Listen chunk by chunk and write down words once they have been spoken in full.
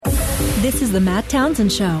This is the Matt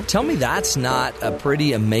Townsend Show. Tell me that's not a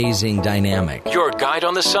pretty amazing dynamic. Your guide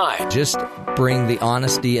on the side. Just bring the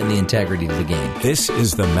honesty and the integrity to the game. This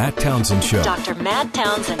is the Matt Townsend Show. Dr. Matt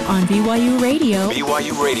Townsend on BYU Radio.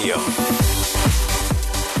 BYU Radio.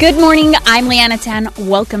 Good morning, I'm Leanna Tan.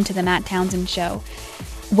 Welcome to the Matt Townsend Show.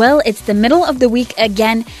 Well, it's the middle of the week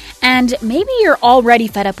again, and maybe you're already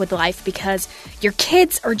fed up with life because your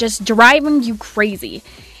kids are just driving you crazy.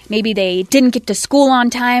 Maybe they didn't get to school on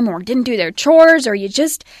time or didn't do their chores, or you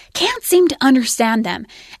just can't seem to understand them,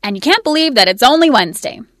 and you can't believe that it's only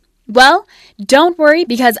Wednesday. Well, don't worry,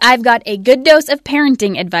 because I've got a good dose of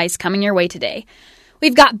parenting advice coming your way today.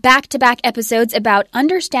 We've got back-to-back episodes about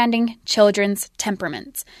understanding children's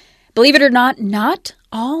temperaments. Believe it or not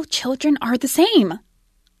all children are the same.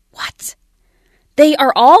 What? They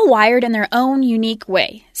are all wired in their own unique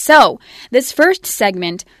way. So, this first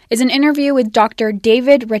segment is an interview with Dr.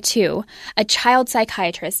 David Rettew, a child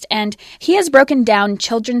psychiatrist, and he has broken down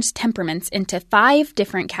children's temperaments into 5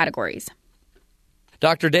 different categories.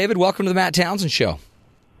 Dr. David, welcome to the Matt Townsend Show.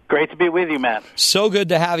 Great to be with you, Matt. So good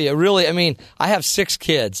to have you. Really, I have 6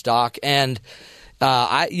 kids, Doc, and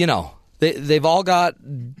they've all got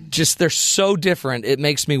they're so different. It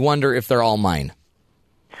makes me wonder if they're all mine.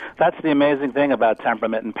 That's the amazing thing about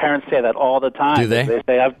temperament, and parents say that all the time. Do they? They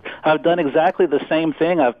say, I've done exactly the same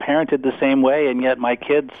thing, I've parented the same way, and yet my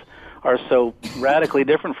kids are so radically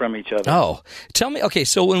different from each other. Oh, tell me, okay,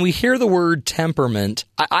 so when we hear the word temperament,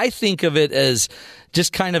 I think of it as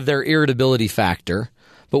just kind of their irritability factor,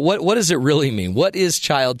 but what does it really mean? What is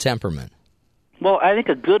child temperament? Well, I think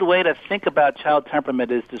a good way to think about child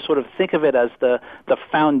temperament is to sort of think of it as the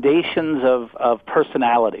foundations of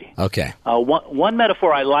personality. Okay. One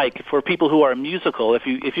metaphor I like for people who are musical, if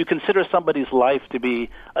you consider somebody's life to be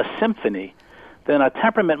a symphony, then a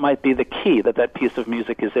temperament might be the key that piece of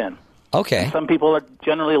music is in. Okay. And some people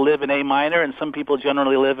generally live in A minor, and some people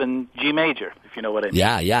generally live in G major, if you know what I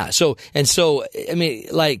mean. Yeah. So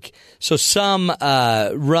some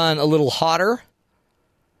run a little hotter.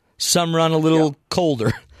 Some run a little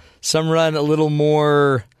colder. Some run a little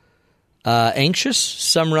more anxious.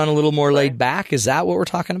 Some run a little more laid back. Is that what we're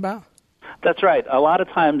talking about? That's right. A lot of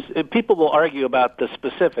times people will argue about the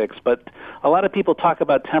specifics, but a lot of people talk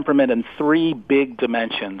about temperament in 3 big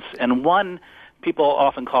dimensions. And one people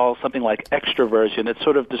often call something like extroversion. It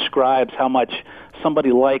sort of describes how much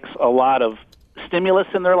somebody likes a lot of stimulus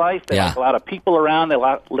in their life. They like a lot of people around. They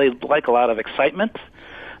like a lot of excitement.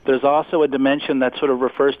 There's also a dimension that sort of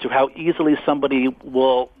refers to how easily somebody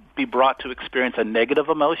will be brought to experience a negative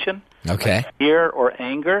emotion, like fear or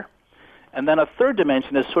anger. And then a third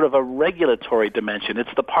dimension is sort of a regulatory dimension. It's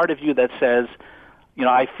the part of you that says,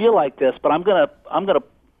 I feel like this, but I'm gonna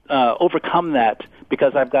overcome that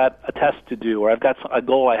because I've got a test to do or I've got a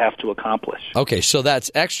goal I have to accomplish. Okay, so that's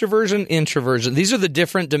extroversion, introversion. These are the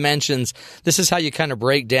different dimensions. This is how you kind of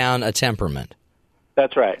break down a temperament.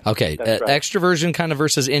 That's right. Okay, That's right. Extroversion kind of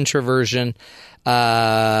versus introversion,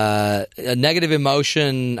 a negative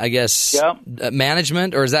emotion, I guess,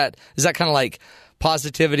 management, or is that kind of like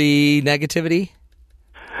positivity, negativity?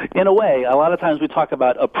 In a way, a lot of times we talk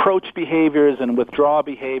about approach behaviors and withdraw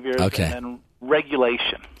behaviors, and then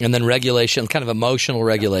regulation. And then regulation, kind of emotional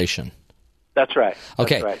regulation. That's right.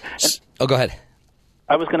 Okay. That's right. Go ahead.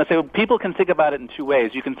 I was going to say, people can think about it in 2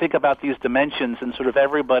 ways. You can think about these dimensions, and sort of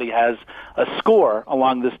everybody has a score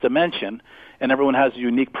along this dimension, and everyone has a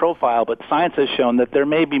unique profile, but science has shown that there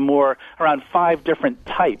may be around 5 different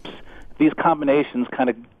types. These combinations kind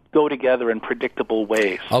of go together in predictable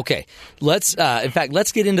ways. Okay. Let's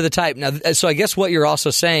get into the type. Now, so I guess what you're also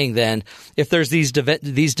saying then, if there's these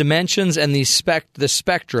dimensions and the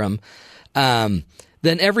spectrum,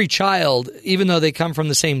 then every child, even though they come from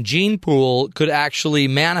the same gene pool, could actually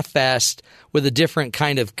manifest with a different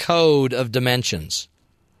kind of code of dimensions.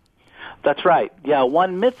 That's right. Yeah,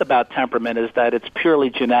 one myth about temperament is that it's purely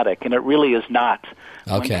genetic, and it really is not.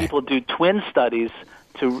 Okay. When people do twin studies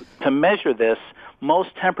to measure this, most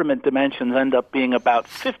temperament dimensions end up being about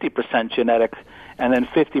 50% genetic and then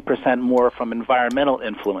 50% more from environmental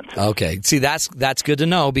influences. Okay. See, that's good to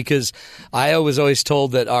know, because I was always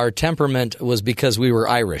told that our temperament was because we were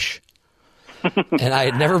Irish. And I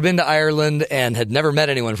had never been to Ireland and had never met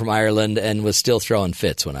anyone from Ireland and was still throwing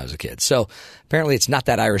fits when I was a kid. So apparently it's not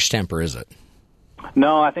that Irish temper, is it?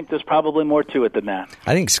 No, I think there's probably more to it than that.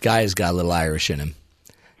 I think Sky's got a little Irish in him.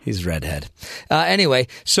 He's redhead. Anyway,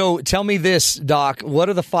 so tell me this, Doc. What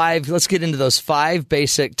are the 5? Let's get into those 5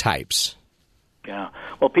 basic types. Yeah.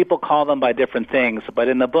 Well, people call them by different things, but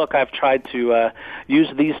in the book I've tried to use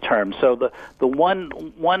these terms. So the one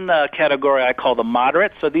category I call the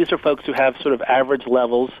moderate. So these are folks who have sort of average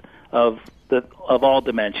levels of of all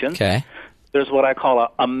dimensions. Okay. There's what I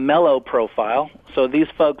call a mellow profile. So these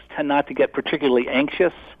folks tend not to get particularly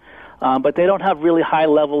anxious, but they don't have really high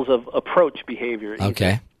levels of approach behavior either.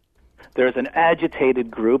 Okay. There's an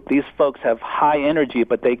agitated group. These folks have high energy,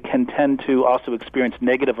 but they can tend to also experience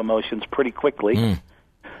negative emotions pretty quickly.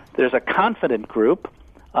 There's a confident group.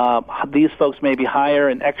 These folks may be higher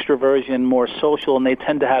in extroversion, more social, and they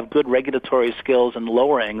tend to have good regulatory skills and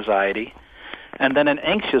lower anxiety. And then an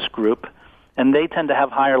anxious group, and they tend to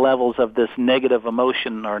have higher levels of this negative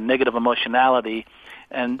emotion or negative emotionality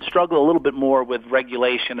and struggle a little bit more with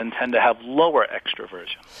regulation and tend to have lower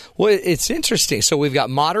extroversion. Well, it's interesting. So we've got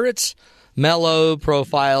moderates, mellow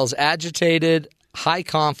profiles, agitated, high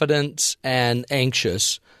confidence, and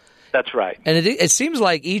anxious. That's right. And it seems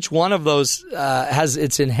like each one of those has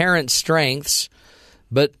its inherent strengths,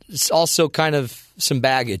 but it's also kind of some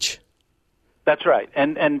baggage. That's right.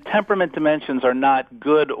 And temperament dimensions are not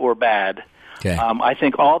good or bad. Okay. I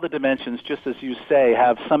think all the dimensions, just as you say,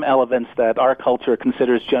 have some elements that our culture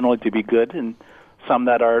considers generally to be good and some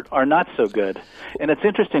that are not so good. And it's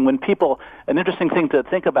interesting an interesting thing to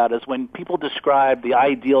think about is when people describe the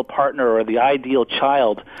ideal partner or the ideal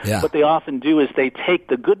child, what they often do is they take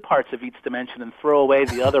the good parts of each dimension and throw away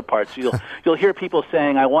the other parts. You'll hear people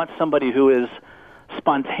saying, I want somebody who is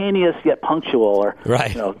spontaneous yet punctual, or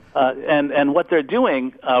right. And what they're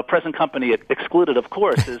doing, present company excluded, of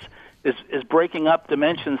course, is breaking up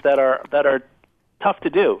dimensions that are tough to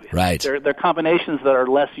do. Right. They're combinations that are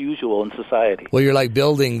less usual in society. Well, you're like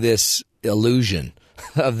building this illusion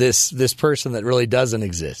of this person that really doesn't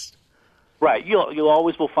exist. Right. You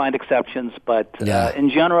always will find exceptions, but in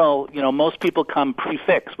general, most people come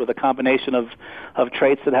prefixed with a combination of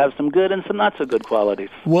traits that have some good and some not so good qualities.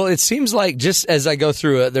 Well, it seems like just as I go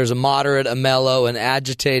through it, there's a moderate, a mellow, an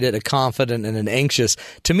agitated, a confident, and an anxious.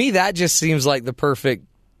 To me, that just seems like the perfect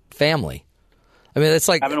family. I mean, it's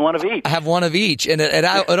like having one of each. I have one of each, and it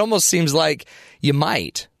almost seems like you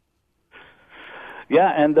might. Yeah,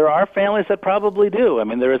 and there are families that probably do. I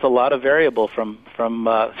mean, there is a lot of variable from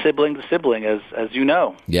sibling to sibling, as you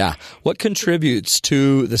know. Yeah. What contributes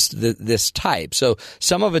to this type? So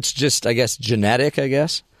some of it's just, I guess, genetic,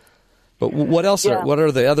 But what else? What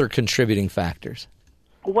are the other contributing factors?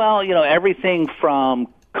 Well, everything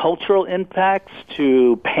from cultural impacts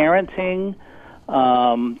to parenting,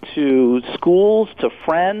 to schools, to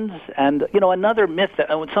friends, and another myth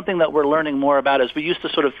something that we're learning more about is we used to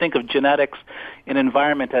sort of think of genetics and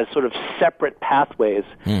environment as sort of separate pathways,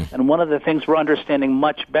 and one of the things we're understanding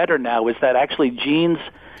much better now is that actually genes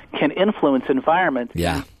can influence environment.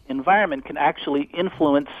 Yeah. Environment can actually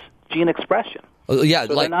influence gene expression. So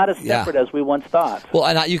they're not as separate as we once thought. Well,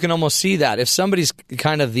 and you can almost see that if somebody's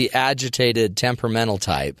kind of the agitated, temperamental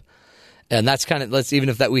type. And that's kind of, even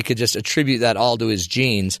if that we could just attribute that all to his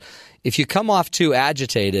genes. If you come off too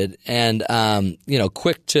agitated and,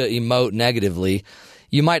 quick to emote negatively,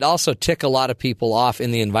 you might also tick a lot of people off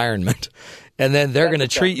in the environment. And then they're going to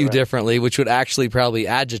treat you differently, which would actually probably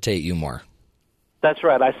agitate you more. That's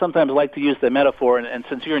right. I sometimes like to use the metaphor, and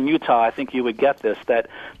since you're in Utah, I think you would get this, that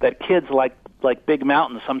kids like big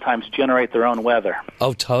mountains sometimes generate their own weather.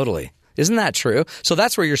 Oh, totally. Isn't that true? So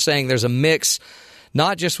that's where you're saying there's a mix,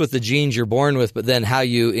 not just with the genes you're born with, but then how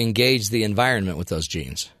you engage the environment with those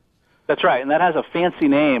genes. That's right, and that has a fancy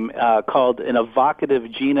name called an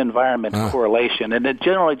evocative gene-environment correlation, and it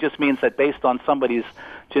generally just means that based on somebody's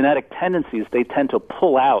genetic tendencies, they tend to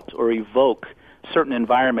pull out or evoke certain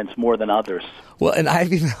environments more than others. Well, and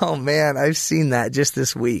I've seen that just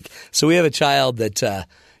this week. So we have a child that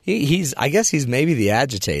he's maybe the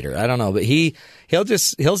agitator. I don't know, but he'll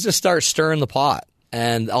just start stirring the pot.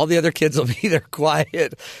 And all the other kids will be there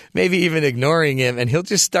quiet, maybe even ignoring him, and he'll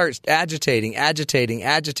just start agitating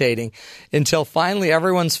until finally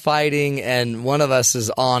everyone's fighting and one of us is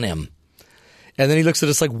on him. And then he looks at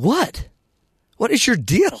us like, "What? What is your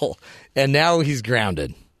deal?" And now he's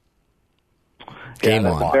grounded. Game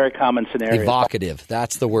on. That's a very common scenario. Evocative.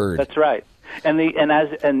 That's the word. That's right. And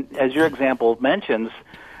as your example mentions,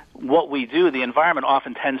 what we do, the environment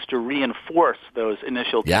often tends to reinforce those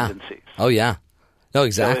initial tendencies. Oh yeah. No,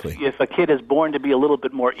 exactly. So if a kid is born to be a little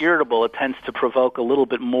bit more irritable, it tends to provoke a little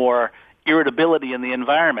bit more irritability in the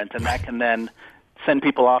environment, and that can then send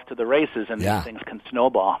people off to the races, and these things can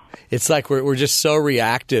snowball. It's like we're just so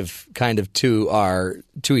reactive, kind of to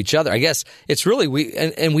each other. I guess it's really we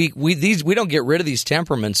don't get rid of these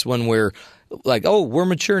temperaments when we're like, oh, we're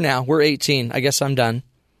mature now, we're 18. I guess I'm done.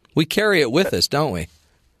 We carry it with us, don't we?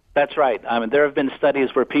 That's right. I mean, there have been studies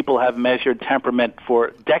where people have measured temperament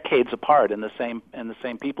for decades apart in the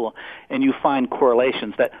same people, and you find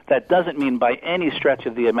correlations. That doesn't mean by any stretch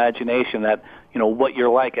of the imagination that what you're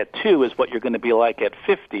like at 2 is what you're going to be like at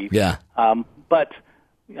 50. Yeah. But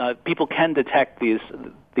people can detect these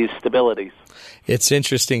stabilities. It's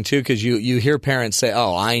interesting too because you hear parents say,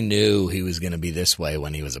 "Oh, I knew he was going to be this way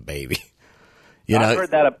when he was a baby." I've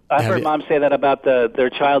heard that. I've heard moms say that about their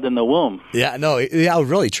child in the womb. Yeah, no,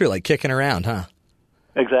 really true, like kicking around, huh?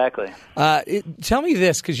 Exactly. Tell me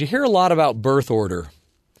this, because you hear a lot about birth order,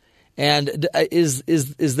 and is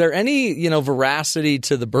there any veracity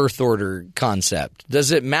to the birth order concept?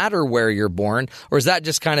 Does it matter where you're born, or is that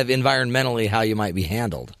just kind of environmentally how you might be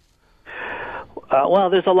handled? Well,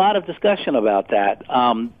 there's a lot of discussion about that.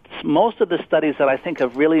 Most of the studies that I think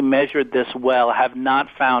have really measured this well have not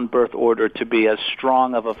found birth order to be as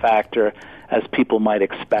strong of a factor as people might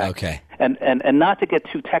expect. Okay. And not to get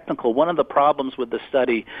too technical, one of the problems with the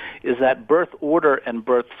study is that birth order and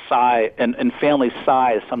birth size and family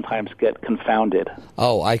size sometimes get confounded.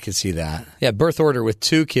 Oh, I could see that. Yeah, birth order with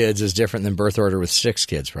 2 kids is different than birth order with 6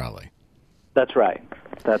 kids, probably. That's right.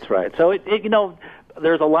 So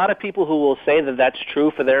there's a lot of people who will say that that's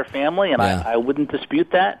true for their family, and I wouldn't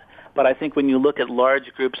dispute that. But I think when you look at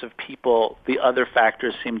large groups of people, the other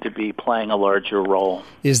factors seem to be playing a larger role.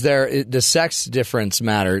 Does sex difference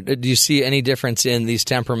matter? Do you see any difference in these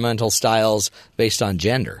temperamental styles based on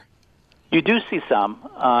gender? You do see some.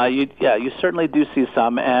 You certainly do see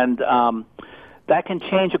some, and that can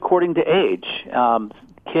change according to age.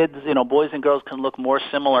 Kids, boys and girls can look more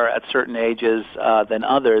similar at certain ages than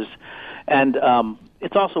others. And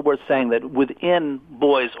it's also worth saying that within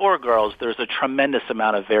boys or girls, there's a tremendous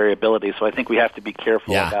amount of variability. So I think we have to be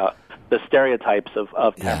careful about the stereotypes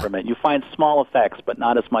of temperament. You find small effects, but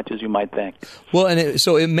not as much as you might think. Well, and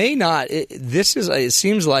it may not. It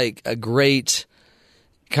seems like a great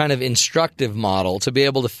kind of instructive model to be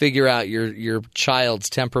able to figure out your child's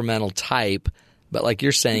temperamental type. But like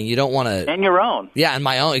you're saying, you don't want to... And your own. Yeah, and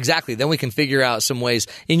my own, exactly. Then we can figure out some ways.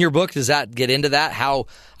 In your book, does that get into that? How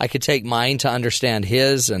I could take mine to understand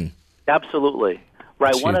his? And Absolutely.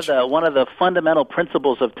 Right. One of the fundamental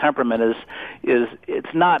principles of temperament is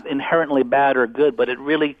it's not inherently bad or good, but it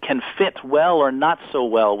really can fit well or not so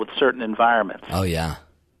well with certain environments. Oh, yeah.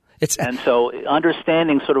 And so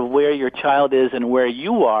understanding sort of where your child is and where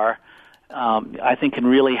you are, I think can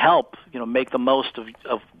really help, make the most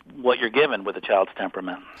of what you're given with a child's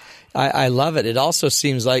temperament. I love it. It also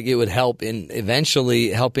seems like it would help in eventually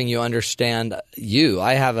helping you understand you.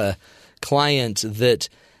 I have a client that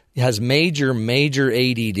has major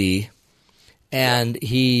ADD, and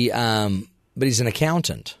but he's an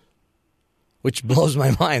accountant, which blows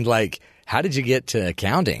my mind. Like, how did you get to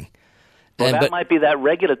accounting? Well, that might be that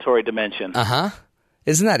regulatory dimension.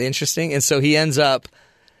 Isn't that interesting? And so he ends up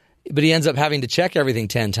having to check everything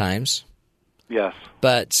 10 times. Yes.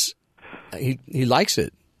 But he likes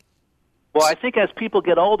it. Well, I think as people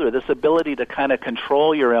get older, this ability to kind of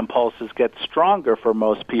control your impulses gets stronger for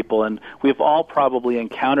most people, and we've all probably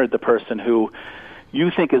encountered the person who you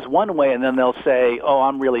think is one way, and then they'll say, "Oh,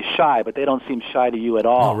 I'm really shy," but they don't seem shy to you at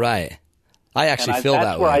all. Oh, right. I actually feel that way.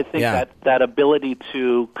 That's where I think that ability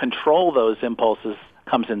to control those impulses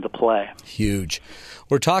comes into play. Huge.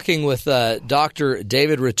 We're talking with Dr.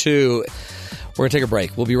 David Rettew. We're going to take a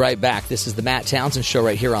break. We'll be right back. This is the Matt Townsend Show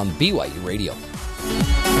right here on BYU Radio.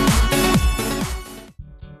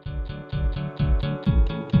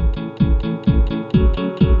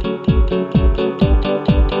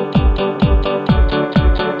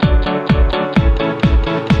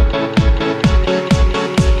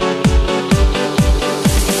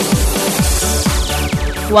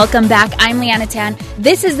 Welcome back. I'm Leanna Tan.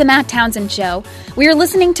 This is the Matt Townsend Show. We are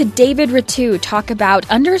listening to David Rettew talk about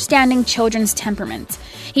understanding children's temperaments.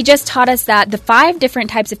 He just taught us that the 5 different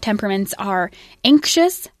types of temperaments are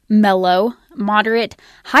anxious, mellow, moderate,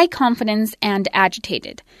 high confidence, and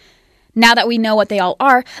agitated. Now that we know what they all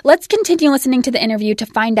are, let's continue listening to the interview to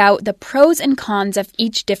find out the pros and cons of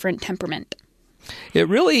each different temperament. It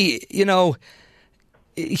really,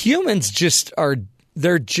 humans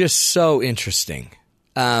they're just so interesting.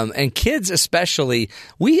 And kids especially,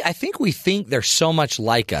 I think we think they're so much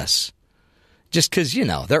like us just because,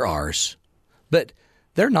 they're ours. But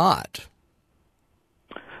they're not.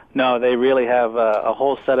 No, they really have a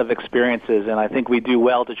whole set of experiences, and I think we do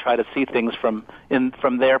well to try to see things from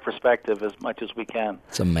their perspective as much as we can.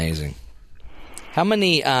 It's amazing. How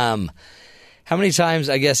many times,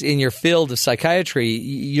 I guess, in your field of psychiatry,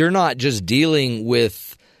 you're not just dealing with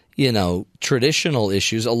traditional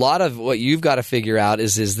issues. A lot of what you've got to figure out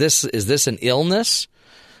is this an illness?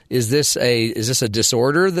 is this a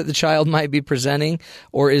disorder that the child might be presenting,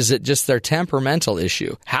 or is it just their temperamental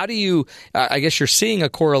issue? How do you? I guess you're seeing a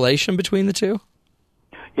correlation between the two.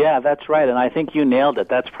 Yeah, that's right, and I think you nailed it.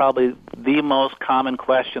 That's probably the most common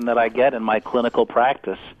question that I get in my clinical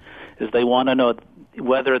practice, is they want to know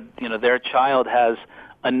whether their child has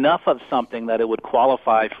enough of something that it would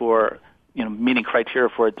qualify for, meeting criteria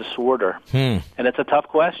for a disorder. And it's a tough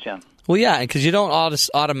question. Well, yeah, because you don't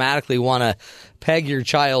automatically want to peg your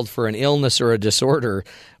child for an illness or a disorder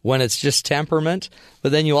when it's just temperament,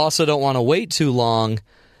 but then you also don't want to wait too long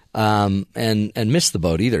and miss the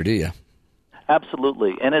boat either, do you?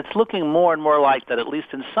 Absolutely, and it's looking more and more like that. At least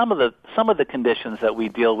in some of the conditions that we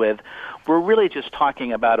deal with, we're really just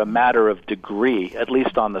talking about a matter of degree, at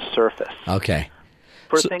least on the surface. Okay.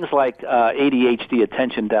 For things like ADHD,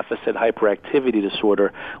 attention deficit hyperactivity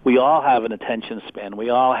disorder, we all have an attention span. We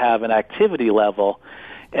all have an activity level,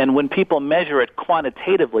 and when people measure it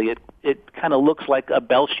quantitatively, it kind of looks like a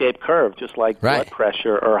bell-shaped curve, just like blood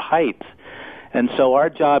pressure or height. And so our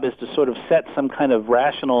job is to sort of set some kind of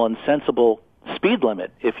rational and sensible speed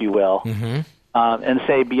limit, if you will, and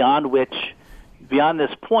say beyond this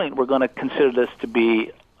point, we're going to consider this to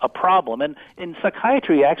be a problem. And in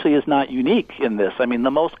psychiatry actually is not unique in this. I mean,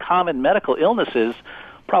 the most common medical illnesses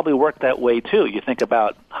probably work that way too. You think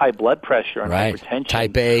about high blood pressure and hypertension,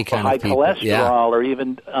 type A kind or high of people. cholesterol, or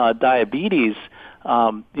even diabetes.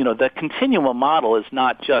 The continuum model is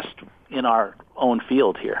not just in our own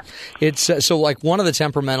field here. It's so like one of the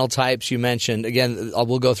temperamental types you mentioned, again,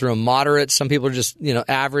 we'll go through them. Moderate, some people are just,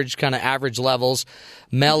 average, kind of average levels,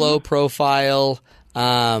 mellow profile,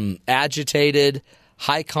 agitated,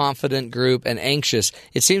 high confident group, and anxious.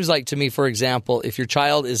 It seems like to me, for example, if your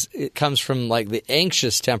child comes from like the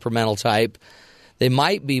anxious temperamental type, they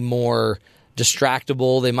might be more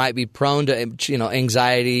distractible. They might be prone to,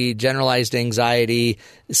 anxiety, generalized anxiety,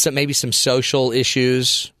 maybe some social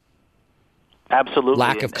issues. Absolutely.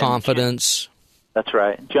 Lack of confidence. That's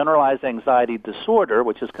right. Generalized anxiety disorder,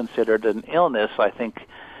 which is considered an illness, I think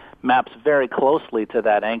maps very closely to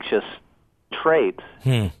that anxious trait.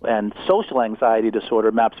 And social anxiety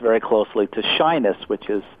disorder maps very closely to shyness, which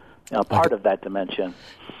is part of that dimension.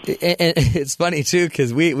 And it's funny, too,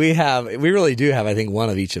 because we really do have, I think, one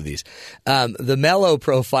of each of these. The mellow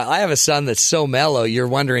profile, I have a son that's so mellow, you're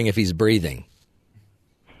wondering if he's breathing.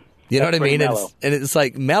 You know what I mean? And it's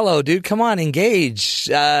like, mellow, dude, come on, engage.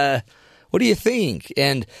 What do you think?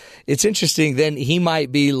 And it's interesting, then he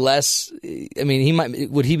might be less,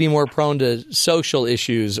 would he be more prone to social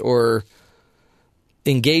issues or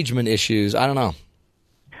engagement issues? I don't know.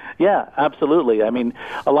 Yeah, absolutely. I mean,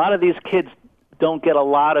 a lot of these kids don't get a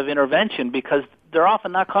lot of intervention because they're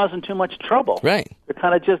often not causing too much trouble. Right. They're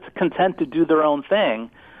kind of just content to do their own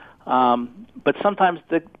thing. But sometimes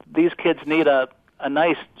these kids need a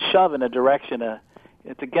nice shove in a direction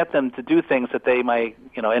to get them to do things that they might,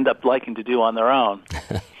 end up liking to do on their own.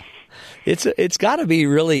 It's got to be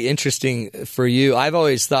really interesting for you. I've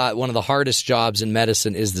always thought one of the hardest jobs in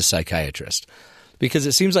medicine is the psychiatrist, because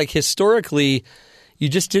it seems like historically you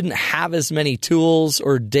just didn't have as many tools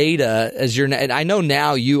or data as you're. And I know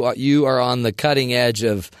now you are on the cutting edge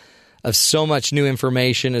of so much new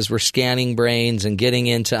information as we're scanning brains and getting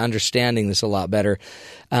into understanding this a lot better.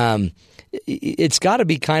 It's got to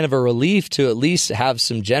be kind of a relief to at least have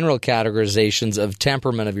some general categorizations of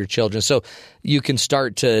temperament of your children, so you can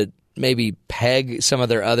start to maybe peg some of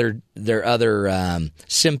their other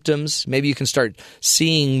symptoms. Maybe you can start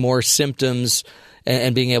seeing more symptoms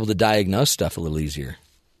and being able to diagnose stuff a little easier.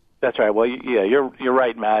 That's right. Well, yeah, you're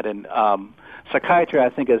right, Matt. And psychiatry, I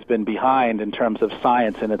think, has been behind in terms of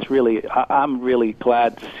science, and I'm really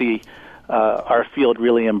glad to see our field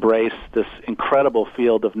really embrace this incredible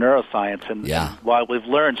field of neuroscience. And while we've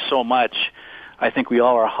learned so much, I think we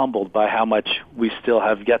all are humbled by how much we still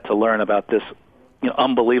have yet to learn about this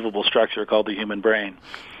unbelievable structure called the human brain.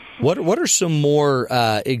 What are some more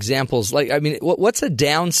examples? Like, I mean, what's a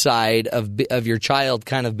downside of your child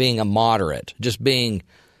kind of being a moderate, just being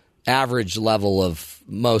average level of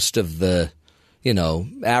most of the,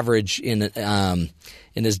 average in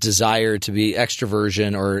his desire to be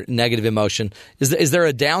extroversion or negative emotion? Is there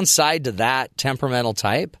a downside to that temperamental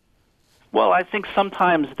type? Well, I think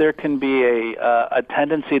sometimes there can be a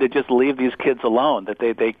tendency to just leave these kids alone, that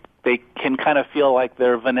they can kind of feel like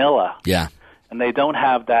they're vanilla. Yeah. And they don't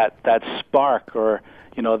have that spark or,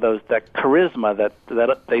 that charisma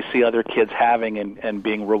that they see other kids having and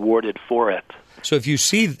being rewarded for it. So if you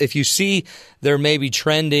see they're maybe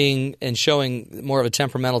trending and showing more of a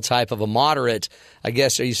temperamental type of a moderate, I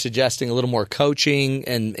guess, are you suggesting a little more coaching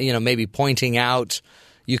and, maybe pointing out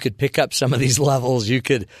you could pick up some of these levels? You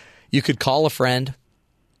could call a friend,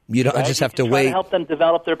 You don't just have to wait. To help them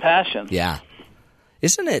develop their passions. Yeah.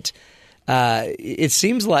 Isn't it? It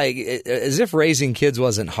seems like as if raising kids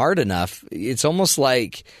wasn't hard enough. It's almost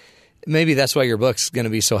like maybe that's why your book's going to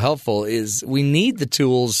be so helpful, is we need the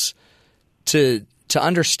tools to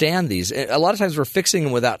understand these. A lot of times we're fixing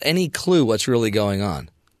them without any clue what's really going on.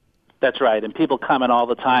 That's right. And people comment all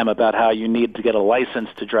the time about how you need to get a license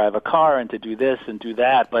to drive a car and to do this and do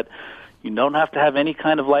that, but you don't have to have any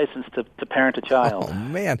kind of license to parent a child. Oh,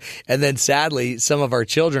 man. And then sadly, some of our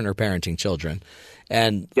children are parenting children.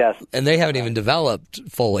 And yes. And they haven't even developed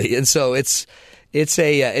fully. And so it's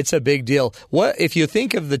a big deal. What if you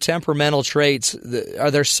think of the temperamental traits? Are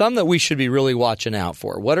there some that we should be really watching out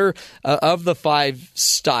for? What are of the 5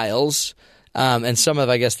 styles and some of,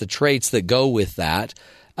 I guess, the traits that go with that?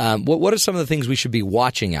 What are some of the things we should be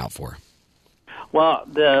watching out for? Well,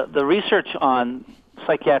 the research on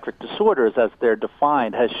psychiatric disorders, as they're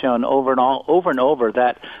defined, has shown over and over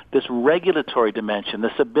that this regulatory dimension,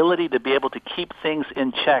 this ability to be able to keep things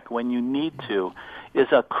in check when you need to, is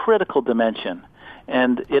a critical dimension.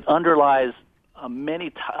 And it underlies many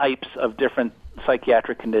types of different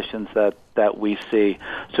psychiatric conditions that we see.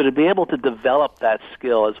 So to be able to develop that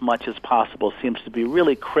skill as much as possible seems to be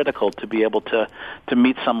really critical to be able to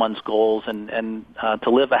meet someone's goals and to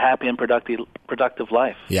live a happy and productive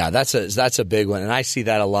life. Yeah, that's a big one, and I see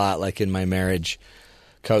that a lot, like in my marriage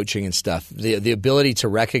coaching and stuff. The ability to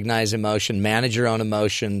recognize emotion, manage your own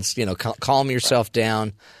emotions, calm yourself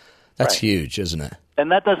down. That's right. Huge, isn't it?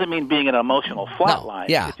 And that doesn't mean being an emotional flatline.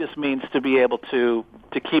 No, yeah. It just means to be able to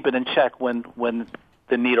keep it in check when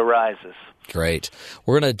the need arises. Great.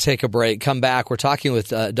 We're going to take a break. Come back. We're talking with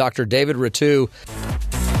Dr. David Rettew.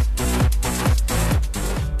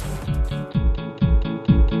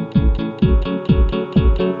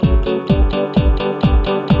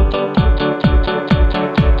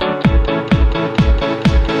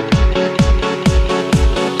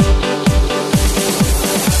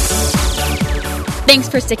 Thanks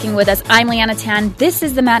for sticking with us. I'm Leanna Tan. This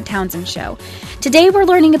is the Matt Townsend Show. Today we're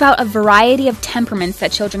learning about a variety of temperaments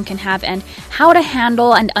that children can have and how to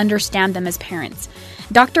handle and understand them as parents.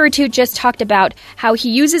 Dr. Rettew just talked about how he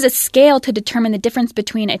uses a scale to determine the difference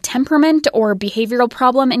between a temperament or behavioral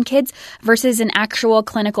problem in kids versus an actual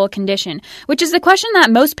clinical condition, which is the question that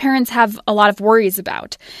most parents have a lot of worries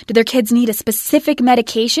about. Do their kids need a specific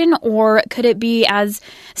medication, or could it be as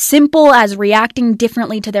simple as reacting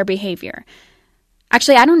differently to their behavior?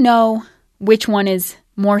 Actually, I don't know which one is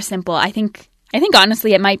more simple. I think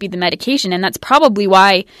honestly it might be the medication, and that's probably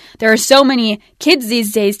why there are so many kids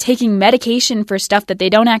these days taking medication for stuff that they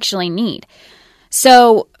don't actually need.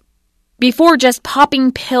 So before just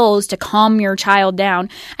popping pills to calm your child down,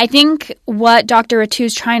 I think what Dr. Rettew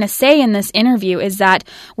is trying to say in this interview is that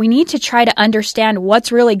we need to try to understand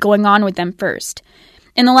what's really going on with them first.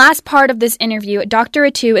 In the last part of this interview, Dr.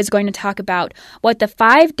 Rettew is going to talk about what the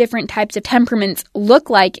 5 different types of temperaments look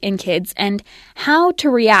like in kids and how to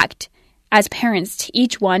react as parents to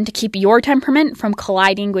each one to keep your temperament from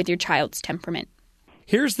colliding with your child's temperament.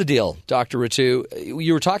 Here's the deal, Dr. Rettew.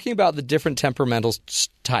 You were talking about the different temperamental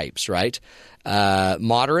types, right?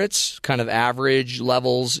 Moderates, kind of average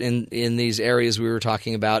levels in these areas we were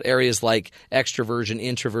talking about, areas like extroversion,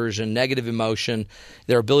 introversion, negative emotion,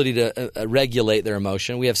 their ability to regulate their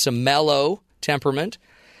emotion. We have some mellow temperament.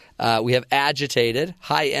 We have agitated,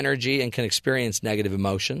 high energy, and can experience negative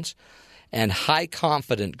emotions, and high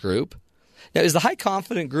confident group. Now, is the high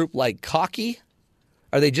confident group like cocky?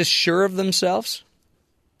 Are they just sure of themselves?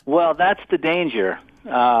 Well, that's the danger.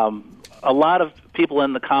 A lot of people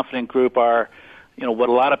in the confident group are, what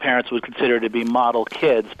a lot of parents would consider to be model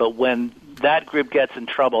kids, but when that group gets in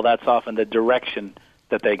trouble, that's often the direction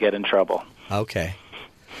that they get in trouble. Okay.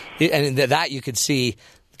 And that you could see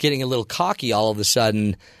getting a little cocky all of a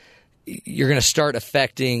sudden, you're going to start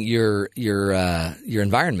affecting your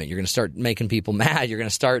environment. You're going to start making people mad. You're going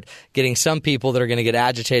to start getting some people that are going to get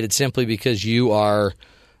agitated simply because you are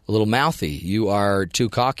a little mouthy. You are too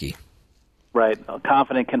cocky. Right.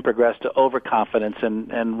 Confident can progress to overconfidence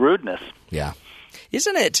and rudeness. Yeah.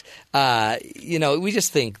 Isn't it, we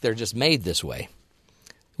just think they're just made this way.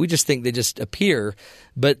 We just think they just appear,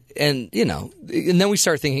 and then we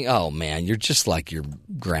start thinking, oh, man, you're just like your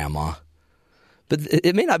grandma. But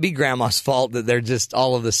it may not be grandma's fault that they're just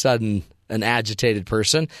all of a sudden an agitated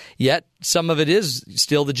person, yet some of it is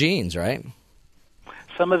still the genes, right?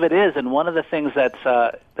 Some of it is, and one of the things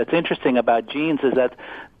that's interesting about genes is that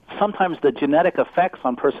sometimes the genetic effects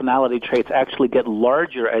on personality traits actually get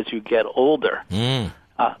larger as you get older.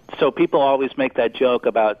 So people always make that joke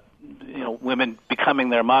about women becoming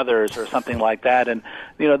their mothers or something like that, and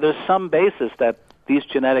there's some basis that these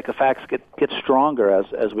genetic effects get stronger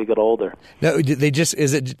as we get older. No, they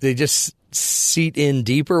just seat in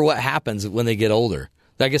deeper? What happens when they get older?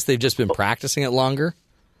 I guess they've just been practicing it longer?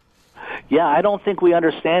 Yeah, I don't think we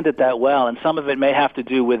understand it that well, and some of it may have to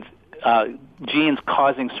do with genes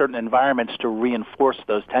causing certain environments to reinforce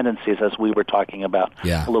those tendencies, as we were talking about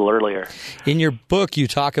a little earlier. In your book, you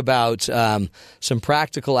talk about some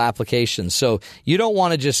practical applications. So you don't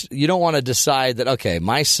want to decide that, okay,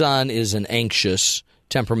 my son is an anxious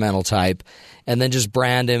temperamental type, and then just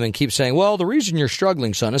brand him and keep saying, well, the reason you're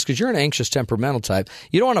struggling, son, is because you're an anxious temperamental type.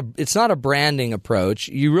 You don't want to. It's not a branding approach.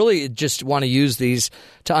 You really just want to use these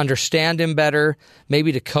to understand him better,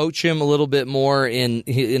 maybe to coach him a little bit more in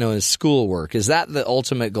his schoolwork. Is that the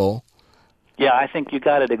ultimate goal? Yeah, I think you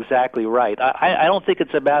got it exactly right. I don't think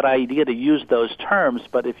it's a bad idea to use those terms,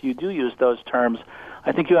 but if you do use those terms,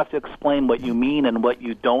 I think you have to explain what you mean and what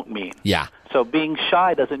you don't mean. Yeah. So being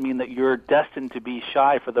shy doesn't mean that you're destined to be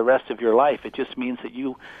shy for the rest of your life. It just means that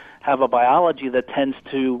you have a biology that tends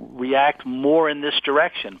to react more in this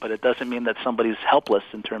direction, but it doesn't mean that somebody's helpless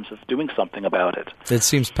in terms of doing something about it. It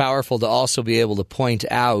seems powerful to also be able to point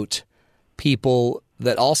out people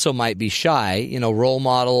that also might be shy, role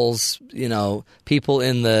models, people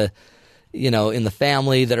in the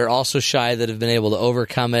family that are also shy that have been able to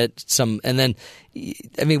overcome it.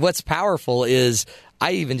 What's powerful is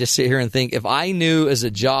I even just sit here and think, if I knew as a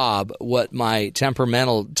job what my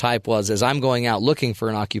temperamental type was as I'm going out looking for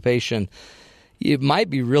an occupation, it might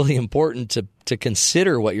be really important to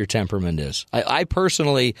consider what your temperament is. I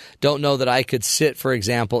personally don't know that I could sit, for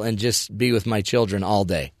example, and just be with my children all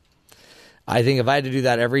day. I think if I had to do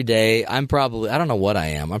that every day, I don't know what I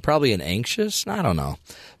am. I'm probably an anxious? I don't know.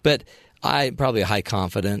 But I'm probably a high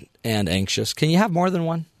confident and anxious. Can you have more than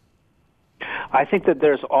one? I think that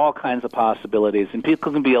there's all kinds of possibilities, and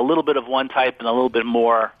people can be a little bit of one type and a little bit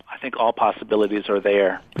more. I think all possibilities are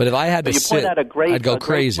there. But if I had to sit, you point out I'd go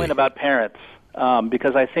crazy. Great point about parents,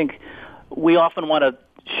 because I think we often want to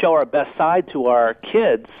show our best side to our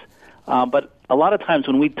kids, but a lot of times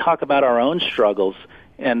when we talk about our own struggles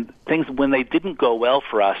and things when they didn't go well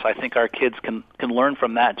for us, I think our kids can learn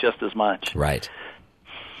from that just as much. Right.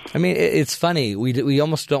 I mean, it's funny. We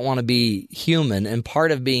almost don't want to be human, and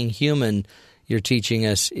part of being human, you're teaching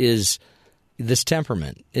us, is this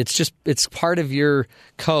temperament. It's part of your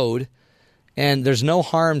code, and there's no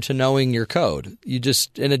harm to knowing your code.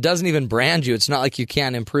 And it doesn't even brand you. It's not like you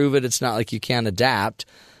can't improve it. It's not like you can't adapt,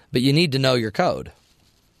 but you need to know your code.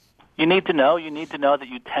 You need to know that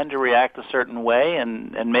you tend to react a certain way,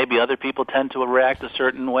 and maybe other people tend to react a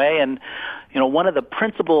certain way. And one of the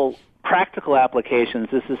principal practical applications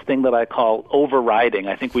is this thing that I call overriding.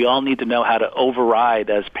 I think we all need to know how to override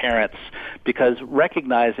as parents, because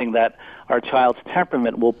recognizing that our child's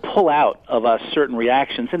temperament will pull out of us certain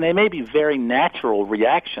reactions, and they may be very natural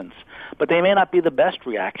reactions, but they may not be the best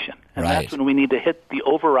reaction. And right. That's when we need to hit the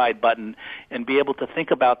override button and be able to think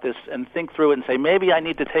about this and think through it and say, maybe I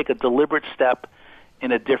need to take a deliberate step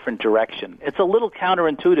in a different direction. It's a little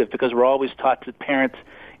counterintuitive because we're always taught to parent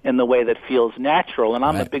in the way that feels natural, and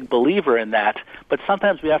I'm a big believer in that, but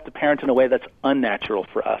sometimes we have to parent in a way that's unnatural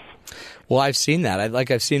for us. Well, I've seen that.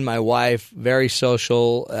 I've seen my wife, very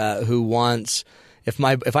social, who wants, if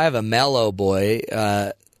I have a mellow boy,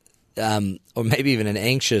 or maybe even an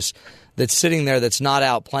anxious, that's sitting there that's not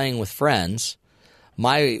out playing with friends,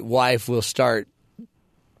 my wife will start,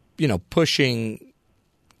 pushing.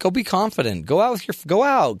 Go be confident. Go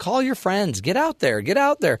out. Call your friends. Get out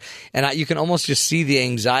there. And you can almost just see the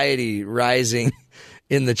anxiety rising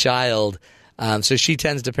in the child. So she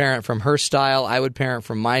tends to parent from her style. I would parent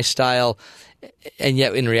from my style. And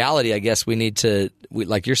yet, in reality, I guess we need to,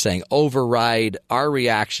 like you're saying, override our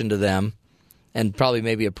reaction to them and probably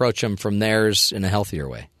maybe approach them from theirs in a healthier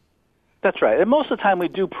way. That's right. And most of the time we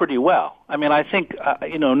do pretty well. I mean, I think,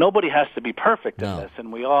 nobody has to be perfect in this,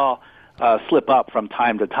 and we all slip up from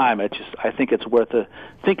time to time. I think it's worth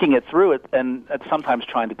thinking it through and sometimes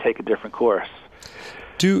trying to take a different course.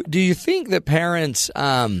 Do you think that parents,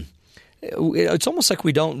 it's almost like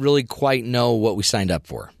we don't really quite know what we signed up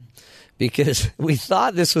for, because we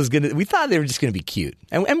thought they were just going to be cute,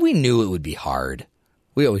 and we knew it would be hard.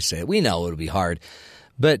 We always say it. We know it would be hard,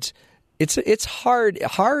 but it's hard.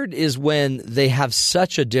 Hard is when they have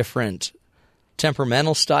such a different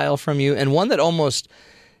temperamental style from you, and one that almost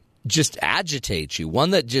just agitates you,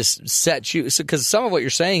 one that just sets you, because some of what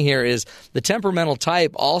you're saying here is the temperamental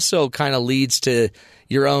type also kind of leads to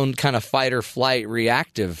your own kind of fight or flight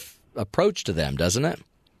reactive approach to them, doesn't it?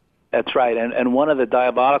 That's right. And one of the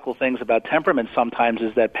diabolical things about temperament sometimes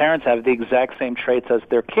is that parents have the exact same traits as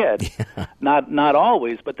their kid. Yeah. Not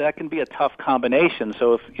always, but that can be a tough combination.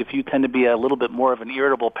 So if you tend to be a little bit more of an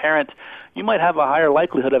irritable parent, you might have a higher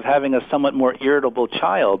likelihood of having a somewhat more irritable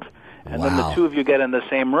child. And then the two of you get in the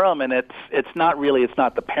same room, and it's not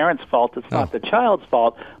the parent's fault, it's not the child's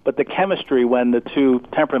fault, but the chemistry when the two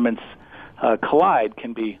temperaments collide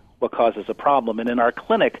can be what causes a problem. And in our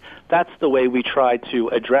clinic, that's the way we try to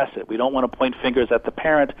address it. We don't want to point fingers at the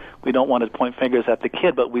parent. We don't want to point fingers at the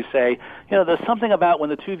kid, but we say, there's something about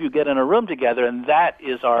when the two of you get in a room together, and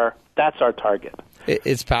that's our target.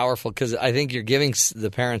 It's powerful because I think you're giving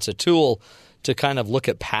the parents a tool to kind of look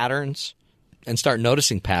at patterns and start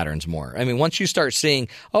noticing patterns more. I mean, once you start seeing,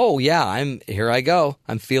 oh yeah, here I go.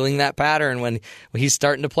 I'm feeling that pattern when he's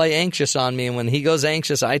starting to play anxious on me, and when he goes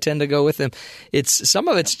anxious, I tend to go with him. Some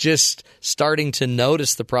of it's just starting to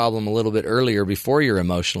notice the problem a little bit earlier before you're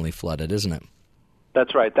emotionally flooded, isn't it?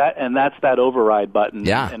 That's right. That's that override button.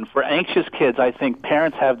 Yeah. And for anxious kids, I think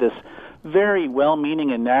parents have this very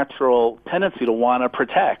well-meaning and natural tendency to want to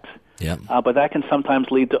protect. Yeah. But that can sometimes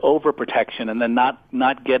lead to overprotection and then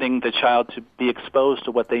not getting the child to be exposed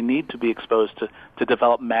to what they need to be exposed to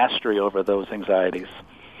develop mastery over those anxieties.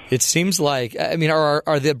 It seems like, I mean,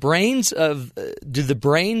 are the brains of do the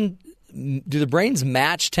brains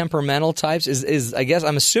match temperamental types? Is I guess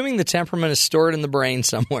I'm assuming the temperament is stored in the brain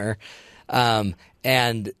somewhere,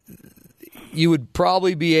 and you would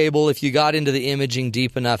probably be able, if you got into the imaging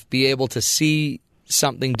deep enough, be able to see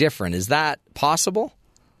something different. Is that possible?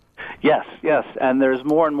 Yes, and there's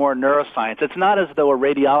more and more neuroscience. It's not as though a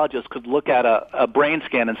radiologist could look at a brain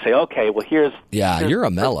scan and say, okay, well, here's you're a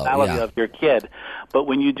mellow personality of your kid. But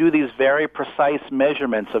when you do these very precise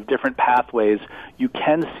measurements of different pathways, you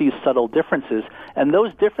can see subtle differences, and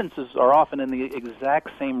those differences are often in the exact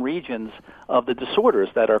same regions of the disorders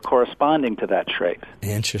that are corresponding to that trait.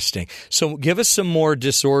 Interesting. So give us some more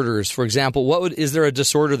disorders. For example, is there a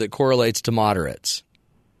disorder that correlates to moderates?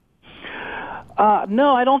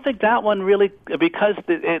 No, I don't think that one really, because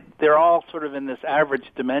they're all sort of in this average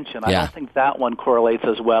dimension. I don't think that one correlates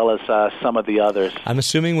as well as some of the others. I'm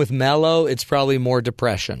assuming with mellow, it's probably more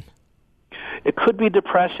depression. It could be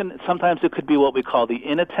depression. Sometimes it could be what we call the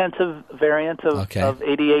inattentive variant of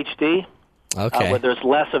ADHD, where there's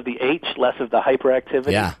less of the H, less of the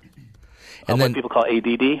hyperactivity. Yeah. And what people call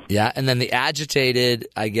ADD. Yeah, and then the agitated,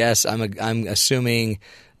 I guess, I'm assuming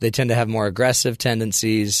they tend to have more aggressive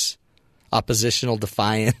tendencies. Oppositional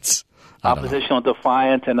defiance. Oppositional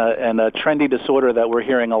defiance, and a trendy disorder that we're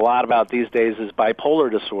hearing a lot about these days is bipolar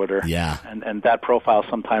disorder. Yeah. And that profile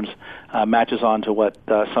sometimes matches on to what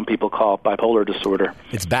some people call bipolar disorder.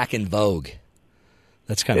 It's back in vogue.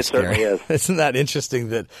 That's kind of scary. It certainly is. Isn't that interesting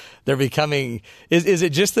that they're becoming – is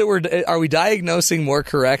it just that are we diagnosing more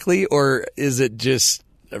correctly, or is it just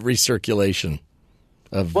a recirculation?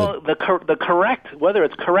 The correct, whether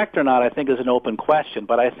it's correct or not, I think is an open question.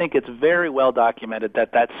 But I think it's very well documented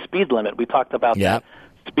that speed limit, we talked about that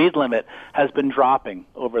speed limit, has been dropping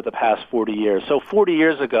over the past 40 years. So 40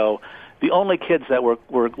 years ago, the only kids that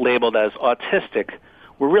were labeled as autistic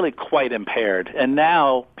were really quite impaired. And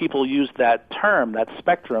now people use that term, that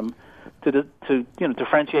spectrum, to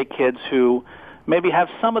differentiate kids who maybe have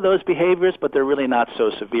some of those behaviors, but they're really not so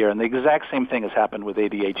severe. And the exact same thing has happened with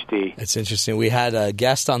ADHD. It's interesting. We had a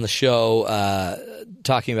guest on the show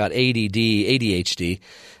talking about ADHD,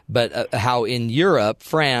 but how in Europe,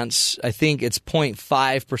 France, I think it's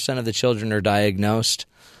 0.5% of the children are diagnosed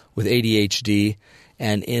with ADHD,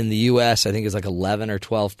 and in the U.S., I think it's like 11 or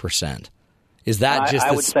 12%. Is that just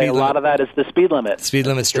I would say a lot of that is the speed limit. Speed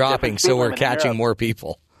limit's dropping, so we're catching more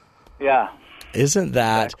people. Yeah. Isn't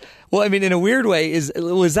that exactly. Well, I mean, in a weird way,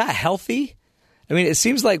 was that healthy? I mean, it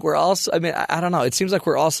seems like we're also, I mean, I don't know. It seems like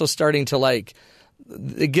we're also starting to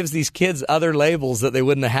it gives these kids other labels that they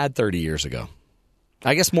wouldn't have had 30 years ago.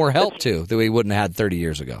 I guess more help, too, that we wouldn't have had 30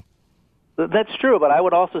 years ago. That's true, but I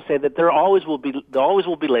would also say that there always will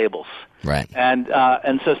be labels. Right. And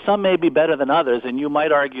so some may be better than others, and you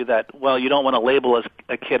might argue that, well, you don't want to label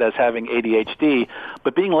a kid as having ADHD,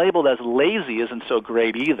 but being labeled as lazy isn't so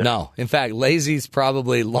great either. No. In fact, lazy is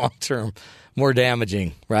probably long-term more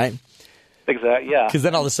damaging, right? Exactly, yeah. Because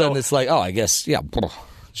then all of a sudden it's like, oh, I guess, yeah,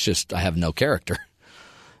 it's just I have no character.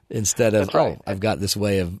 Instead of, I've got this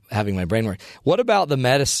way of having my brain work. What about the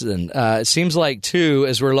medicine? It seems like, too,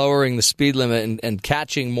 as we're lowering the speed limit and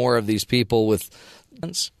catching more of these people with...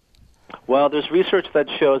 Well, there's research that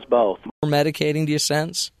shows both. More medicating, do you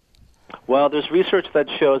sense? Well, there's research that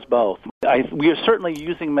shows both. We are certainly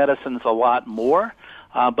using medicines a lot more,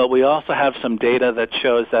 but we also have some data that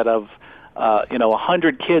shows that of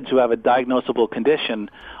 100 kids who have a diagnosable condition,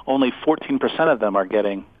 only 14% of them are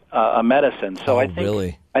getting a medicine. So I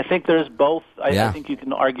think there's both. I think you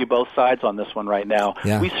can argue both sides on this one right now.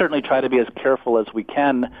 Yeah. We certainly try to be as careful as we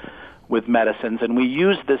can with medicines, and we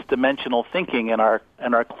use this dimensional thinking in our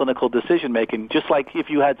clinical decision making. Just like if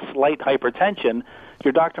you had slight hypertension,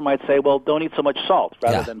 your doctor might say, "Well, don't eat so much salt,"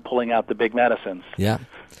 rather than pulling out the big medicines. Yeah,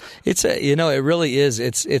 it really is.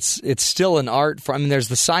 It's still an art. There's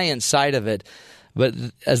the science side of it, but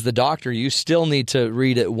as the doctor, you still need to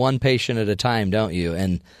read it one patient at a time, don't you?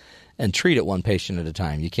 And treat it one patient at a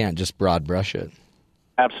time. You can't just broad brush it.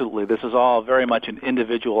 Absolutely. This is all very much an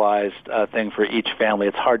individualized thing for each family.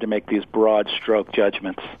 It's hard to make these broad stroke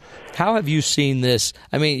judgments. How have you seen this?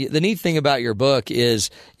 I mean, the neat thing about your book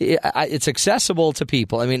is it's accessible to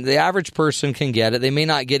people. I mean, the average person can get it. They may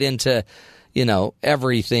not get into,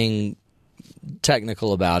 everything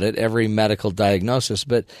technical about it, every medical diagnosis,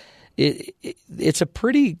 but it's a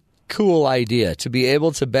pretty cool idea to be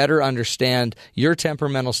able to better understand your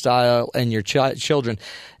temperamental style and your children.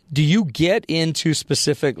 Do you get into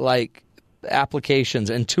specific applications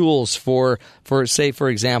and tools for say, for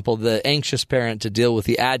example, the anxious parent to deal with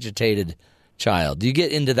the agitated child? Do you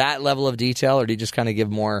get into that level of detail, or do you just kind of give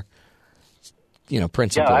more,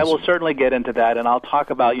 principles? Yeah, I will certainly get into that, and I'll talk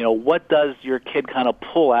about what does your kid kind of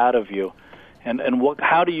pull out of you, and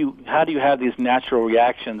how do you have these natural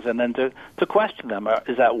reactions, and then to question them.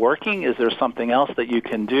 Is that working? Is there something else that you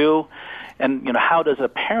can do? And how does a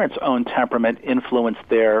parent's own temperament influence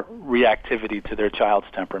their reactivity to their child's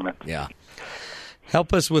temperament? Yeah.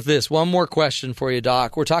 Help us with this. One more question for you,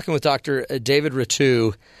 Doc. We're talking with Dr. David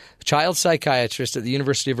Rettew, child psychiatrist at the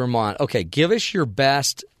University of Vermont. Okay, give us your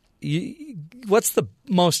best. What's the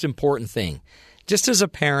most important thing, just as a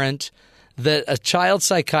parent, that a child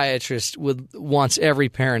psychiatrist wants every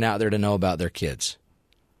parent out there to know about their kids?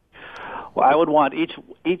 Well, I would want each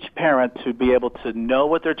parent to be able to know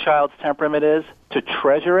what their child's temperament is, to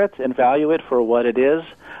treasure it and value it for what it is,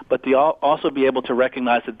 but to also be able to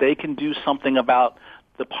recognize that they can do something about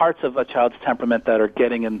the parts of a child's temperament that are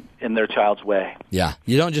getting in their child's way. Yeah,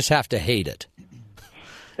 you don't just have to hate it.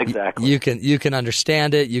 Exactly. You can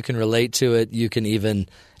understand it, you can relate to it, you can even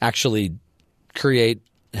actually create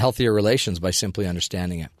healthier relations by simply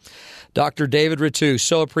understanding it. Dr. David Rettew,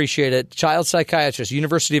 so appreciate it. Child psychiatrist,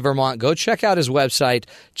 University of Vermont. Go check out his website,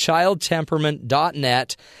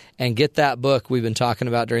 childtemperament.net, and get that book we've been talking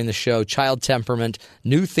about during the show, Child Temperament,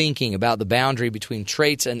 New Thinking About the Boundary Between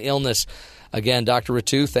Traits and Illness. Again, Dr.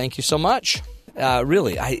 Rettew, thank you so much.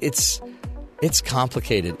 Really, it's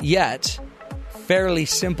complicated, yet fairly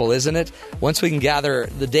simple, isn't it? Once we can gather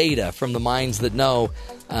the data from the minds that know,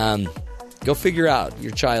 go figure out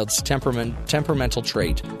your child's temperamental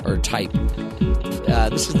trait or type.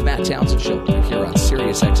 This is the Matt Townsend Show here on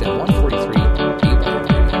Sirius XM 143.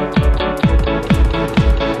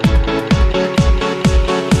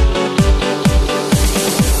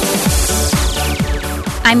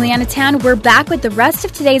 I'm Leanna Tan. We're back with the rest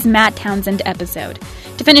of today's Matt Townsend episode.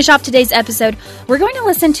 To finish off today's episode, we're going to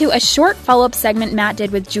listen to a short follow-up segment Matt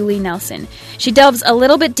did with Julie Nelson. She delves a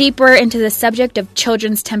little bit deeper into the subject of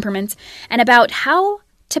children's temperaments and about how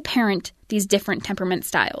to parent these different temperament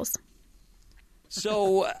styles.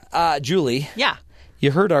 So, Julie, yeah,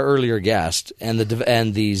 you heard our earlier guest and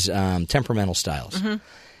these temperamental styles. Mm-hmm.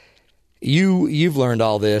 You've learned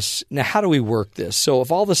all this. Now, how do we work this? So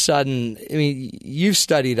if all of a sudden, you've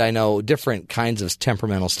studied, I know, different kinds of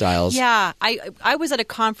temperamental styles. Yeah. I was at a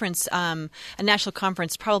conference, a national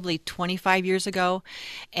conference probably 25 years ago,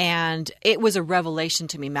 and it was a revelation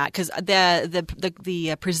to me, Matt, because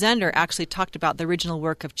the presenter actually talked about the original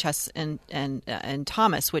work of Chess and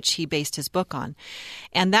Thomas, which he based his book on.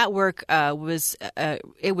 And that work was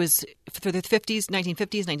through the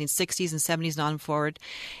 1950s, 1960s, and 70s and on forward.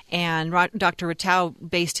 And Dr. Rettew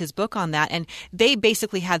based his book on that. And they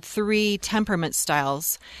basically had 3 temperament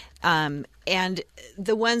styles. And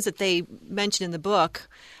the ones that they mentioned in the book,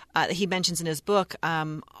 he mentions in his book,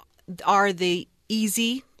 are the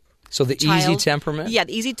easy. So the easy temperament? Yeah,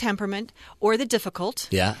 the easy temperament or the difficult.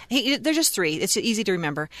 Yeah. They're just 3. It's easy to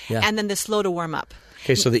remember. Yeah. And then the slow to warm up.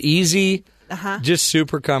 Okay, so the easy... just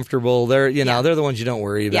super comfortable. They're they're the ones you don't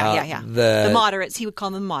worry about. Yeah. The moderates, he would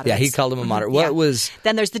call them moderates. Yeah, he called them a moderate.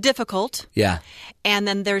 Then there's the difficult. Yeah. And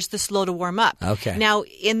then there's the slow to warm up. Okay. Now,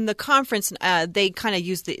 in the conference, they kind of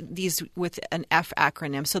use these with an F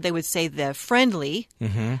acronym. So they would say the friendly,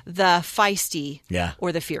 the feisty,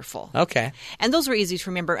 or the fearful. Okay. And those were easy to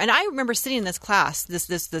remember. And I remember sitting in this class, this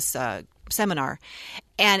seminar,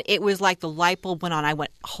 and it was like the light bulb went on. I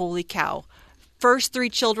went, holy cow. first 3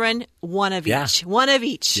 children, one of Yeah. each. One of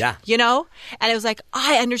each. Yeah. You know? And it was like,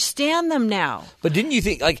 I understand them now. But didn't you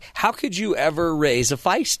think, like, how could you ever raise a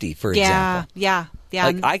feisty, for example? Yeah.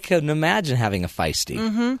 Like, I couldn't imagine having a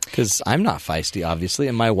feisty because I'm not feisty, obviously,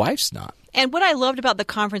 and my wife's not. And what I loved about the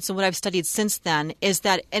conference and what I've studied since then is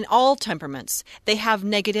that in all temperaments, they have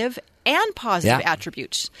negative and positive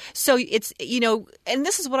attributes. So it's, and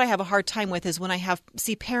this is what I have a hard time with is when I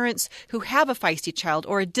see parents who have a feisty child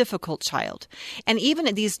or a difficult child. And even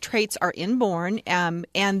these traits are inborn and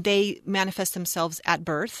they manifest themselves at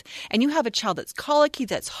birth. And you have a child that's colicky,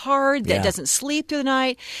 that's hard, that doesn't sleep through the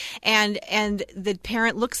night. And the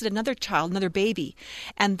parent looks at another child, another baby,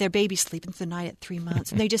 and their baby's sleeping through the night at 3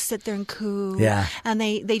 months. And they just sit there and coo. Yeah. And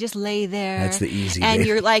they just lay there. That's the easy And baby.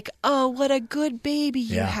 you're like, oh, what a good baby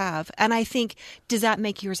you Yeah. have. And I think, does that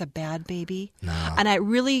make yours a bad baby? No. And it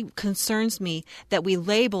really concerns me that we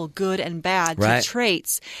label good and bad Right. to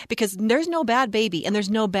traits because there's no bad baby and there's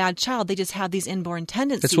no bad child. They just have these inborn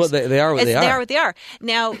tendencies. That's what they are. What they are. They are what they are.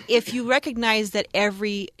 Now, if you recognize that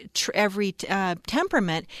every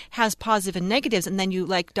temperament has positive and negatives, and then you,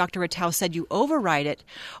 like Dr. Rettew said, you override it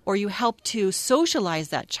or you help to socialize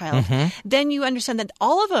that child, then you understand that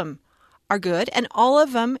all of them are good and all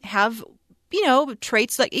of them have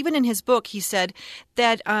traits. Like even in his book, he said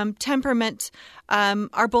that temperament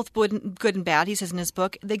are both good and bad. He says in his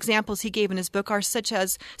book, the examples he gave in his book are such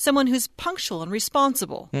as someone who's punctual and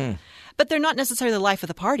responsible, but they're not necessarily the life of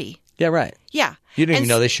the party. Yeah, right. Yeah. You didn't even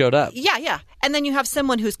know they showed up. Yeah. And then you have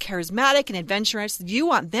someone who's charismatic and adventurous. You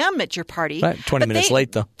want them at your party. Right. 20 minutes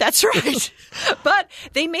late, though. That's right. But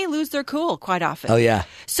they may lose their cool quite often. Oh, yeah.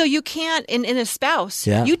 So you can't, in a spouse,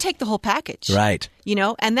 Yeah. you take the whole package. Right.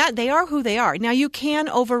 And that they are who they are. Now, you can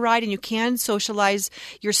override and you can socialize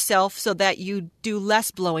yourself so that you do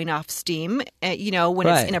less blowing off steam, when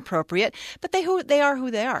Right. it's inappropriate. But they are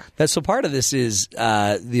who they are. So part of this is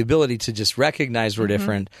the ability to just recognize we're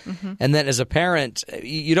different. And then as a parent,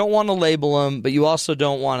 you don't want to label them, but you also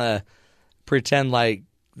don't want to pretend like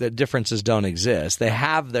the differences don't exist. They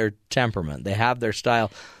have their temperament. They have their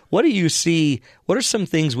style. What do you see? What are some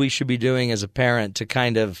things we should be doing as a parent to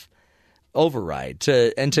kind of override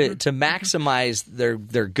to maximize their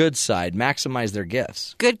good side, maximize their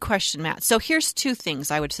gifts? Good question, Matt. So here's 2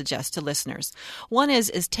 things I would suggest to listeners. One is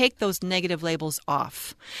take those negative labels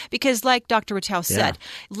off. Because like Dr. Rettew said,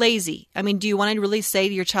 lazy. I mean, do you want to really say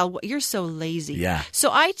to your child, you're so lazy? Yeah. So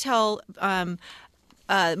I tell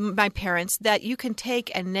my parents that you can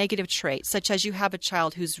take a negative trait, such as you have a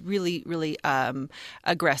child who's really, really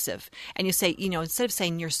aggressive, and you say, instead of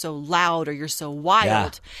saying you're so loud or you're so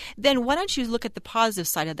wild, then why don't you look at the positive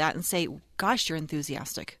side of that and say, gosh, you're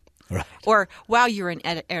enthusiastic. Right. Or, wow, you're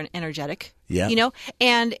energetic. Yeah.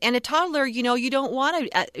 And a toddler, you don't want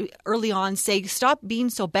to early on say, stop being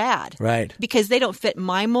so bad. Right. Because they don't fit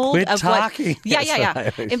my mold Quit of talking. what. Yeah. That's what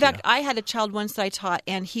I always In fact, do. I had a child once that I taught,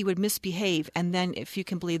 and he would misbehave. And then, if you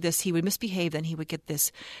can believe this, he would misbehave. Then he would get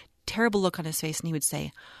this terrible look on his face, and he would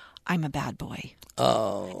say, I'm a bad boy.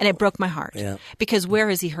 Oh. And it broke my heart. Yeah. Because where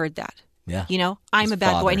has he heard that? Yeah. I'm His a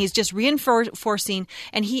bad boy. father. And he's just reinforcing,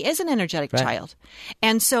 and he is an energetic Right. child.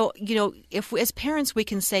 And so, if as parents we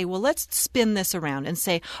can say, well, let's spin this around and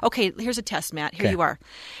say, okay, here's a test, Matt. Here Okay. you are.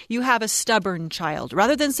 You have a stubborn child.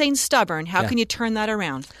 Rather than saying stubborn, how can you turn that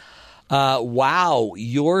around? Wow,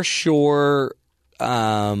 you're sure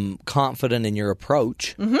confident in your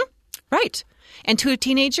approach. Right. And to a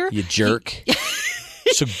teenager, You jerk.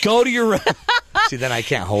 So go to your room. See, then I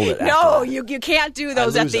can't hold it. no, you can't do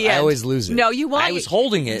those at the end. I always lose it. No, you want. I was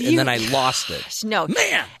holding it, and then I lost it. No,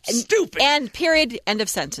 Man, stupid. And period. End of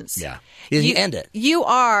sentence. Yeah. You end it. You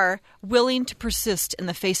are willing to persist in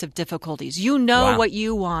the face of difficulties. You know Wow. what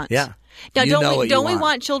you want. Yeah. Now, You know don't what we you don't we want.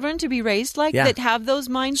 want children to be raised like Yeah. that? Have those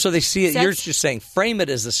minds? So they see it. You're sets? just saying frame it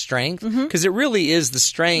as a strength because it really is the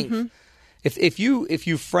strength. If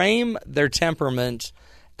you frame their temperament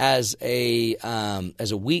as a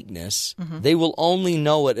weakness, they will only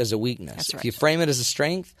know it as a weakness. That's right. If you frame it as a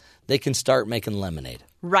strength, they can start making lemonade.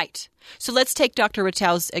 Right. So let's take Dr.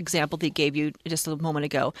 Rettew's example that he gave you just a moment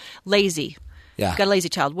ago. Lazy. Yeah. You've got a lazy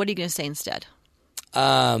child. What are you going to say instead?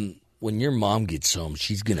 When your mom gets home,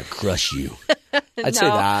 she's gonna crush you. I'd say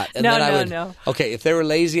No. that. And No, then I no, would, no. Okay, if they were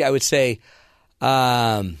lazy, I would say,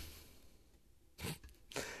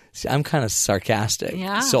 see, I'm kind of sarcastic.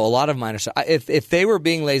 Yeah. So a lot of mine are. If they were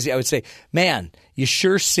being lazy, I would say, man, you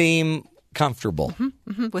sure seem comfortable.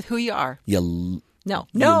 With who you are. You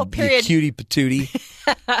No, period. You cutie patootie.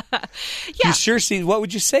 Yeah. You sure seem. What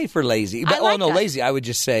would you say for lazy? I like that. Lazy. I would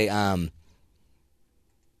just say,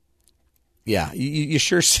 yeah, you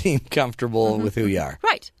sure seem comfortable with who you are.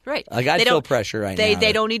 Right. Right. Like I feel pressure right now.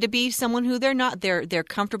 They don't need to be someone who they're not. They're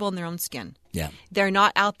comfortable in their own skin. Yeah. They're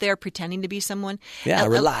not out there pretending to be someone. Yeah,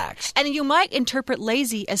 relax. And you might interpret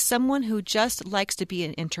lazy as someone who just likes to be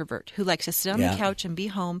an introvert, who likes to sit on the couch and be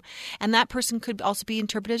home. And that person could also be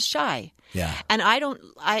interpreted as shy. Yeah. And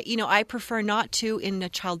I prefer not to, in a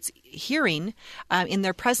child's hearing, in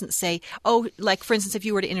their presence, say, oh, like for instance, if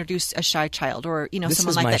you were to introduce a shy child or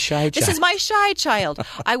someone like that. This is my shy child.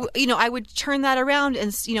 I would turn that around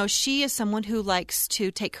and she is someone who likes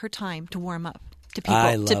to take her time to warm up to people.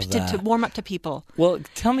 I love that. To warm up to people. Well,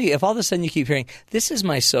 tell me, if all of a sudden you keep hearing, this is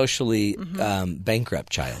my socially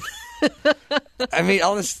bankrupt child. I mean,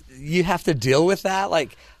 all this, you have to deal with that.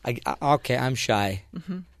 Like, okay, I'm shy.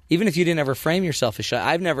 Mm-hmm. Even if you didn't ever frame yourself as shy.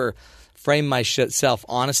 I've never framed myself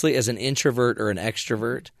honestly as an introvert or an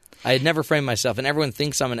extrovert. I had never framed myself, and everyone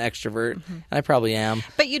thinks I'm an extrovert, and I probably am.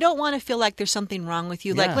 But you don't want to feel like there's something wrong with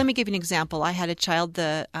you. Like, let me give you an example. I had a child,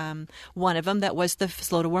 one of them that was the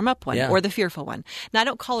slow to warm up one, or the fearful one. Now, I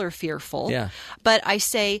don't call her fearful, but I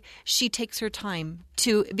say she takes her time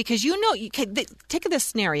to, because take this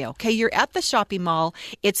scenario, okay? You're at the shopping mall,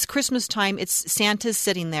 it's Christmas time, it's Santa's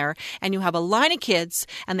sitting there, and you have a line of kids,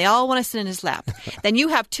 and they all want to sit in his lap. Then you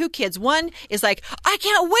have two kids. One is like, I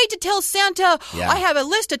can't wait to tell Santa, I have a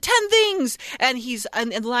list of 10 things, and he's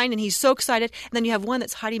in line and he's so excited. And then you have one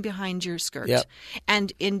that's hiding behind your skirt,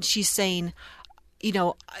 and she's saying,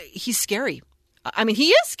 he's scary. I mean, he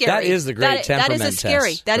is scary. That is the great temperament test. That is a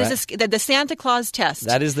scary. That is the Santa Claus test.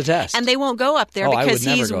 That is the test. And they won't go up there because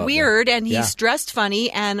he's weird and he's dressed funny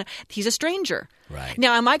and he's a stranger. Right.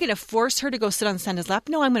 Now, am I going to force her to go sit on Santa's lap?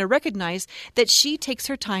 No, I'm going to recognize that she takes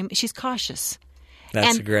her time. She's cautious.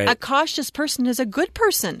 That's great. A cautious person is a good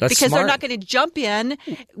person because smart. They're not going to jump in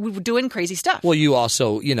doing crazy stuff. Well, you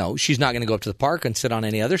also, she's not going to go up to the park and sit on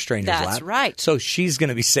any other stranger's lap. That's right. So she's going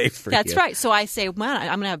to be safe for you. That's right. So I say,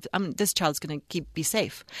 this child's going to be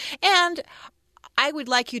safe. And I would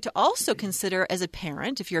like you to also consider as a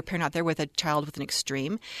parent, if you're a parent out there with a child with an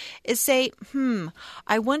extreme, is say,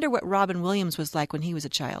 I wonder what Robin Williams was like when he was a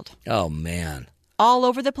child. Oh, man. All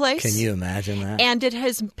over the place. Can you imagine that? And did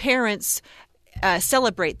his parents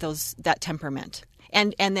celebrate that temperament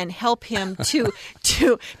and then help him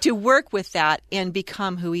to work with that and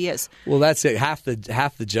become who he is? Well, that's it. Half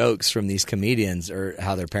the jokes from these comedians are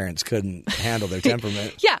how their parents couldn't handle their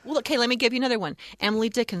temperament. Yeah. Well, okay, let me give you another one. Emily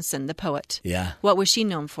Dickinson, the poet. Yeah. What was she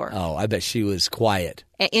known for? Oh, I bet she was quiet.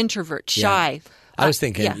 Introvert, shy. I was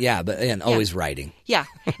thinking, always writing. Yeah,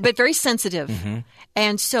 but very sensitive. Mm-hmm.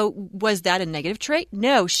 And so was that a negative trait?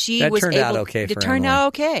 No, that turned out okay for Emily. It turned out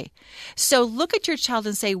okay. So look at your child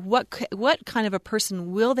and say, what kind of a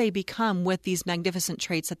person will they become with these magnificent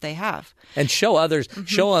traits that they have? And show others.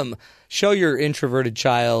 Mm-hmm. Show your introverted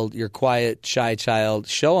child, your quiet, shy child.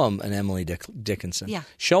 Show them an Emily Dickinson. Yeah.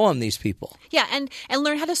 Show them these people. Yeah, and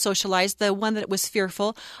learn how to socialize. The one that was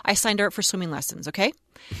fearful, I signed her up for swimming lessons, okay?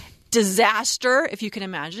 Disaster, if you can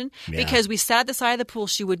imagine, because we sat at the side of the pool.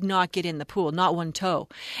 She would not get in the pool, not one toe.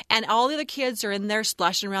 And all the other kids are in there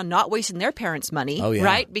splashing around, not wasting their parents' money,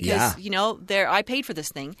 right? Because, I paid for this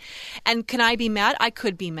thing. And can I be mad? I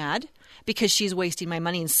could be mad because she's wasting my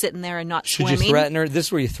money and sitting there and not swimming. Should you threaten her? This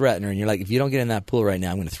is where you threaten her, and you're like, if you don't get in that pool right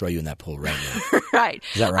now, I'm going to throw you in that pool right now. Right.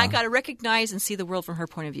 Is that wrong? I got to recognize and see the world from her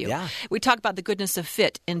point of view. Yeah. We talk about the goodness of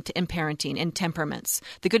fit in parenting and temperaments.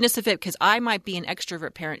 The goodness of fit, because I might be an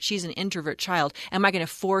extrovert parent. She's an introvert child. Am I going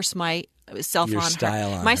to force myself Your on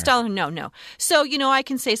style her? on My her. style? No. So, I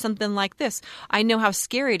can say something like this. I know how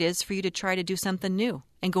scary it is for you to try to do something new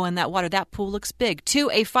and go in that water. That pool looks big.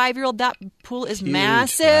 To a 5-year-old, that pool is huge,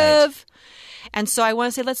 massive. Right. And so I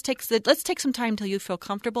want to say, let's take some time until you feel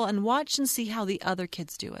comfortable and watch and see how the other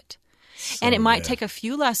kids do it. So and it might take a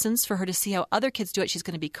few lessons for her to see how other kids do it. She's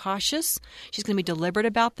going to be cautious. She's going to be deliberate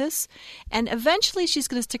about this. And eventually she's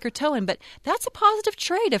going to stick her toe in. But that's a positive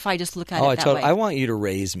trait if I just look at it that way. I want you to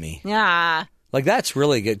raise me. Yeah. Like, that's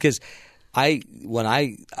really good. Because when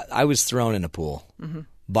I was thrown in a pool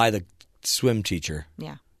by the swim teacher.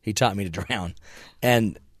 Yeah. He taught me to drown.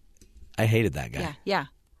 And I hated that guy. Yeah.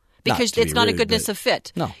 Because it's not a goodness of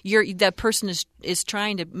fit. No. That person is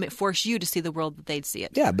trying to force you to see the world that they'd see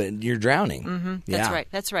it. Yeah, but you're drowning. Mm-hmm.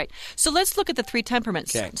 That's right. So let's look at the 3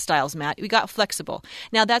 temperament styles, Matt. We got flexible.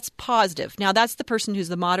 Now, that's positive. Now, that's the person who's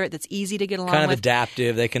the moderate, that's easy to get along with. Kind of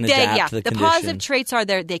adaptive. They can adapt to the conditions. The positive traits are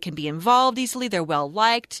they can be involved easily. They're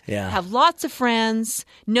well-liked. Yeah. Have lots of friends.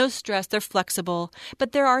 No stress. They're flexible.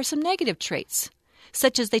 But there are some negative traits.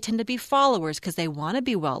 such as they tend to be followers because they want to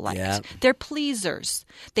be well-liked. Yeah. They're pleasers.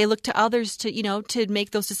 They look to others to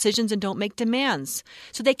make those decisions and don't make demands.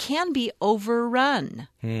 So they can be overrun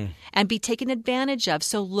and be taken advantage of.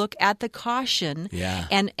 So look at the caution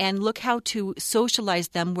and look how to socialize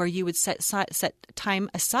them where you would set time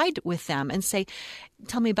aside with them and say,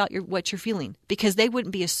 tell me about what you're feeling, because they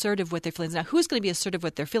wouldn't be assertive with their feelings. Now, who's going to be assertive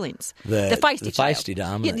with their feelings? The feisty child. Feisty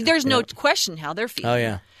dominant. Yeah, there's no question how they're feeling. Oh,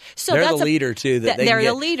 yeah. So they're that's the leader, too. They're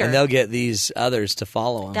the leader. And they'll get these others to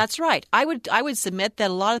follow them. That's right. I would submit that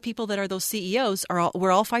a lot of people that are those CEOs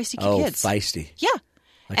were all feisty kids. Oh, feisty. Yeah.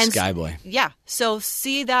 Like and Skyboy. Yeah. So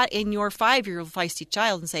see that in your 5-year-old feisty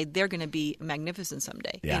child and say they're going to be magnificent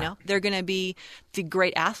someday. Yeah. They're going to be the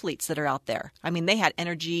great athletes that are out there. I mean, they had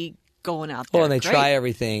energy going out there. Oh, and they try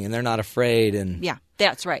everything, and they're not afraid. And yeah,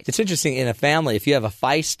 that's right. It's interesting in a family, if you have a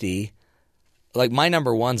feisty, like my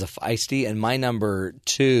number 1's a feisty, and my number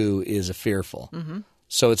 2 is a fearful. Mm-hmm.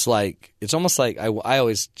 So it's almost like I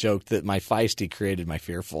always joked that my feisty created my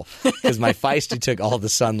fearful, because my feisty took all the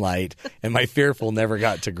sunlight and my fearful never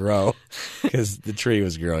got to grow because the tree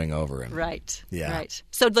was growing over him. Right. Yeah. Right.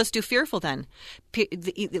 So let's do fearful then.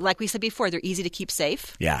 Like we said before, they're easy to keep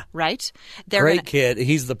safe. Yeah. Right? Great kid.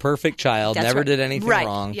 He's the perfect child. That's never right. did anything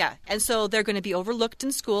wrong. Yeah. And so they're going to be overlooked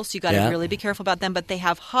in school, so you got to really be careful about them. But they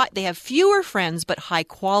have fewer friends, but high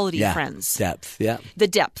quality friends. Depth. Yeah. The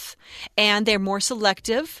depth. And they're more selective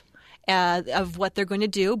of what they're going to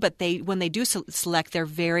do, but when they do select, they're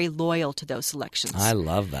very loyal to those selections. I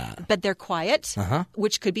love that. But they're quiet,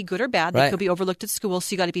 which could be good or bad. They could be overlooked at school,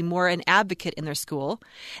 so you got to be more an advocate in their school.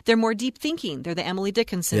 They're more deep thinking. They're the Emily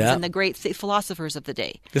Dickinsons and the great philosophers of the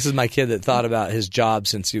day. This is my kid that thought about his job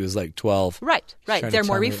since he was like 12. Right. They're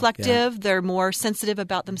more reflective. They're more sensitive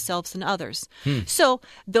about themselves than others. So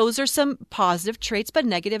those are some positive traits, but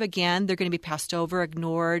negative, again, they're going to be passed over,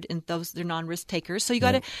 ignored, and they're non-risk takers. So you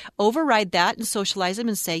got to override that and socialize them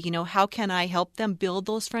and say, how can I help them build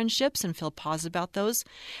those friendships and feel positive about those?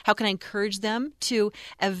 How can I encourage them to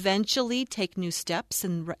eventually take new steps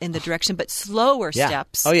in the direction, but slower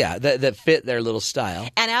steps? Oh, yeah, that fit their little style.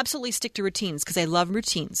 And absolutely stick to routines, because they love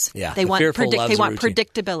routines. Yeah, they want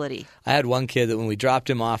predictability. I had one kid that when we dropped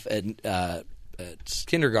him off at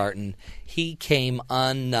kindergarten, he came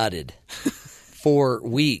unnutted. For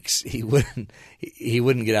weeks, he wouldn't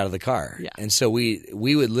get out of the car, and so we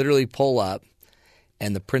would literally pull up,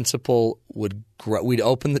 and the principal we'd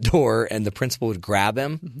open the door, and the principal would grab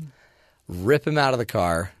him, rip him out of the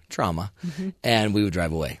car, trauma, and we would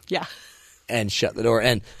drive away, and shut the door,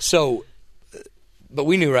 and so. But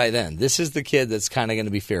we knew right then, this is the kid that's kind of going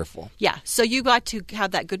to be fearful. Yeah. So you got to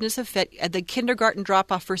have that goodness of fit. The kindergarten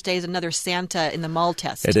drop-off first day is another Santa in the mall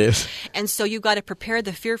test. It is. And so you got to prepare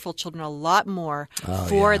the fearful children a lot more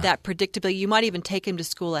for that predictability. You might even take them to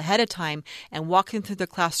school ahead of time and walk them through the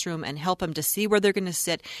classroom and help them to see where they're going to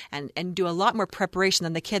sit and do a lot more preparation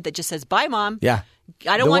than the kid that just says, "Bye, Mom." Yeah.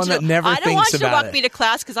 I don't want you to walk me to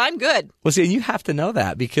class because I'm good. Well, see, and you have to know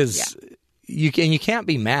that because you can't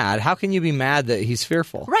be mad. How can you be mad that he's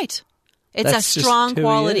fearful? Right. It's a strong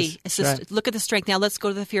quality. Look at the strength. Now let's go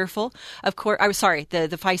to the fearful. Of course,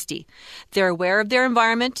 the feisty. They're aware of their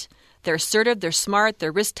environment. They're assertive. They're smart.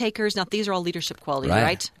 They're risk takers. Now these are all leadership qualities,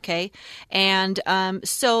 right? Okay. And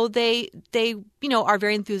so they are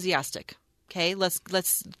very enthusiastic. Okay, let's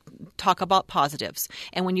talk about positives.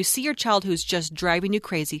 And when you see your child who's just driving you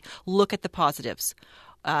crazy, look at the positives.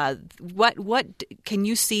 What can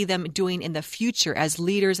you see them doing in the future as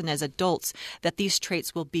leaders and as adults that these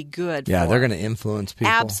traits will be good for? Yeah, they're going to influence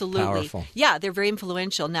people. Absolutely. Powerful. Yeah, they're very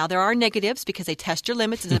influential. Now, there are negatives because they test your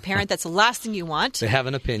limits. As a parent, that's the last thing you want. They have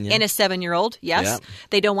an opinion. In a 7-year-old, yes. Yeah.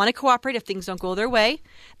 They don't want to cooperate if things don't go their way.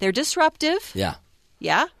 They're disruptive. Yeah.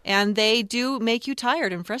 Yeah, and they do make you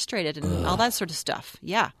tired and frustrated and all that sort of stuff.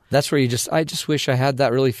 Yeah. That's where I just wish I had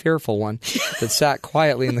that really fearful one that sat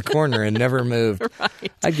quietly in the corner and never moved.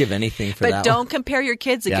 Right. I'd give anything for that. But don't compare your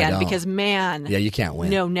kids again because, man. Yeah, you can't win.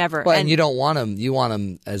 No, never. Well, and you don't want them. You want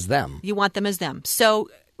them as them. You want them as them. So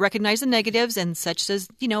recognize the negatives and such as,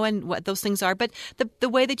 and what those things are. But the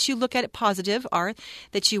way that you look at it positive are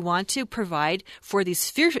that you want to provide for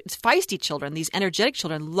these feisty children, these energetic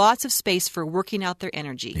children, lots of space for working out their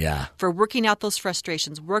energy. Yeah. For working out those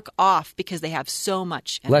frustrations. Work off because they have so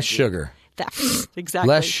much energy. Less sugar. Exactly.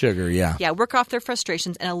 Less sugar, yeah. Yeah, work off their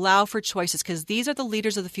frustrations and allow for choices because these are the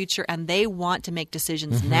leaders of the future and they want to make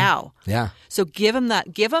decisions now. Yeah. So give them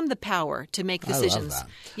the power to make decisions. I love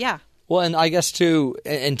that. Yeah. Well, and I guess too,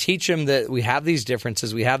 and teach them that we have these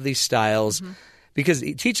differences, we have these styles, Because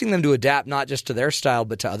teaching them to adapt not just to their style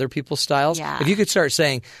but to other people's styles. Yeah. If you could start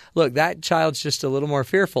saying, look, that child's just a little more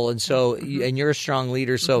fearful, and so and you're a strong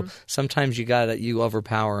leader, so sometimes you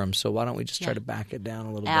overpower them. So why don't we just try to back it down a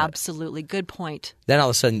little bit? Absolutely. Good point. Then all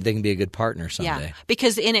of a sudden they can be a good partner someday. Yeah,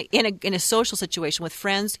 because in a social situation with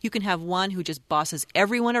friends, you can have one who just bosses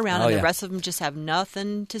everyone around, and the rest of them just have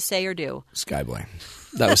nothing to say or do. Skyboy.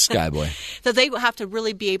 That was Skyboy. So they have to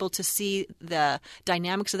really be able to see the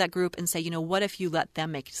dynamics of that group and say, what if you let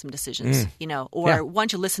them make some decisions, or why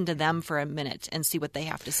don't you listen to them for a minute and see what they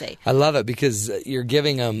have to say? I love it because you're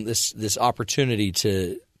giving them this opportunity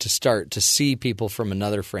to start to see people from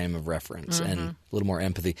another frame of reference and a little more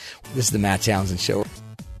empathy. This is the Matt Townsend Show.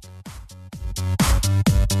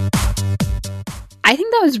 I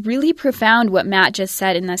think that was really profound what Matt just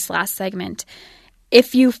said in this last segment.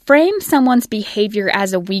 If you frame someone's behavior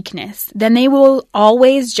as a weakness, then they will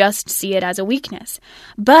always just see it as a weakness.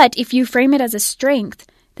 But if you frame it as a strength,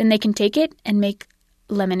 then they can take it and make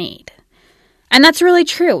lemonade. And that's really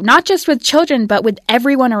true, not just with children, but with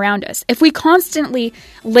everyone around us. If we constantly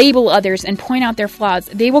label others and point out their flaws,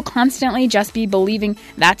 they will constantly just be believing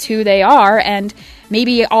that's who they are and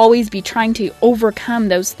maybe always be trying to overcome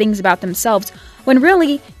those things about themselves, when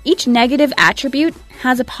really each negative attribute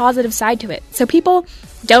has a positive side to it. So people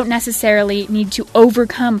don't necessarily need to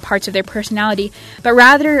overcome parts of their personality, but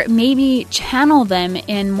rather maybe channel them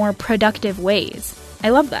in more productive ways. I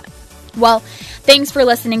love that. Well, thanks for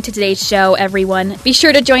listening to today's show, everyone. Be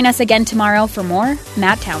sure to join us again tomorrow for more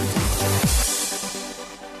Matt Townsend.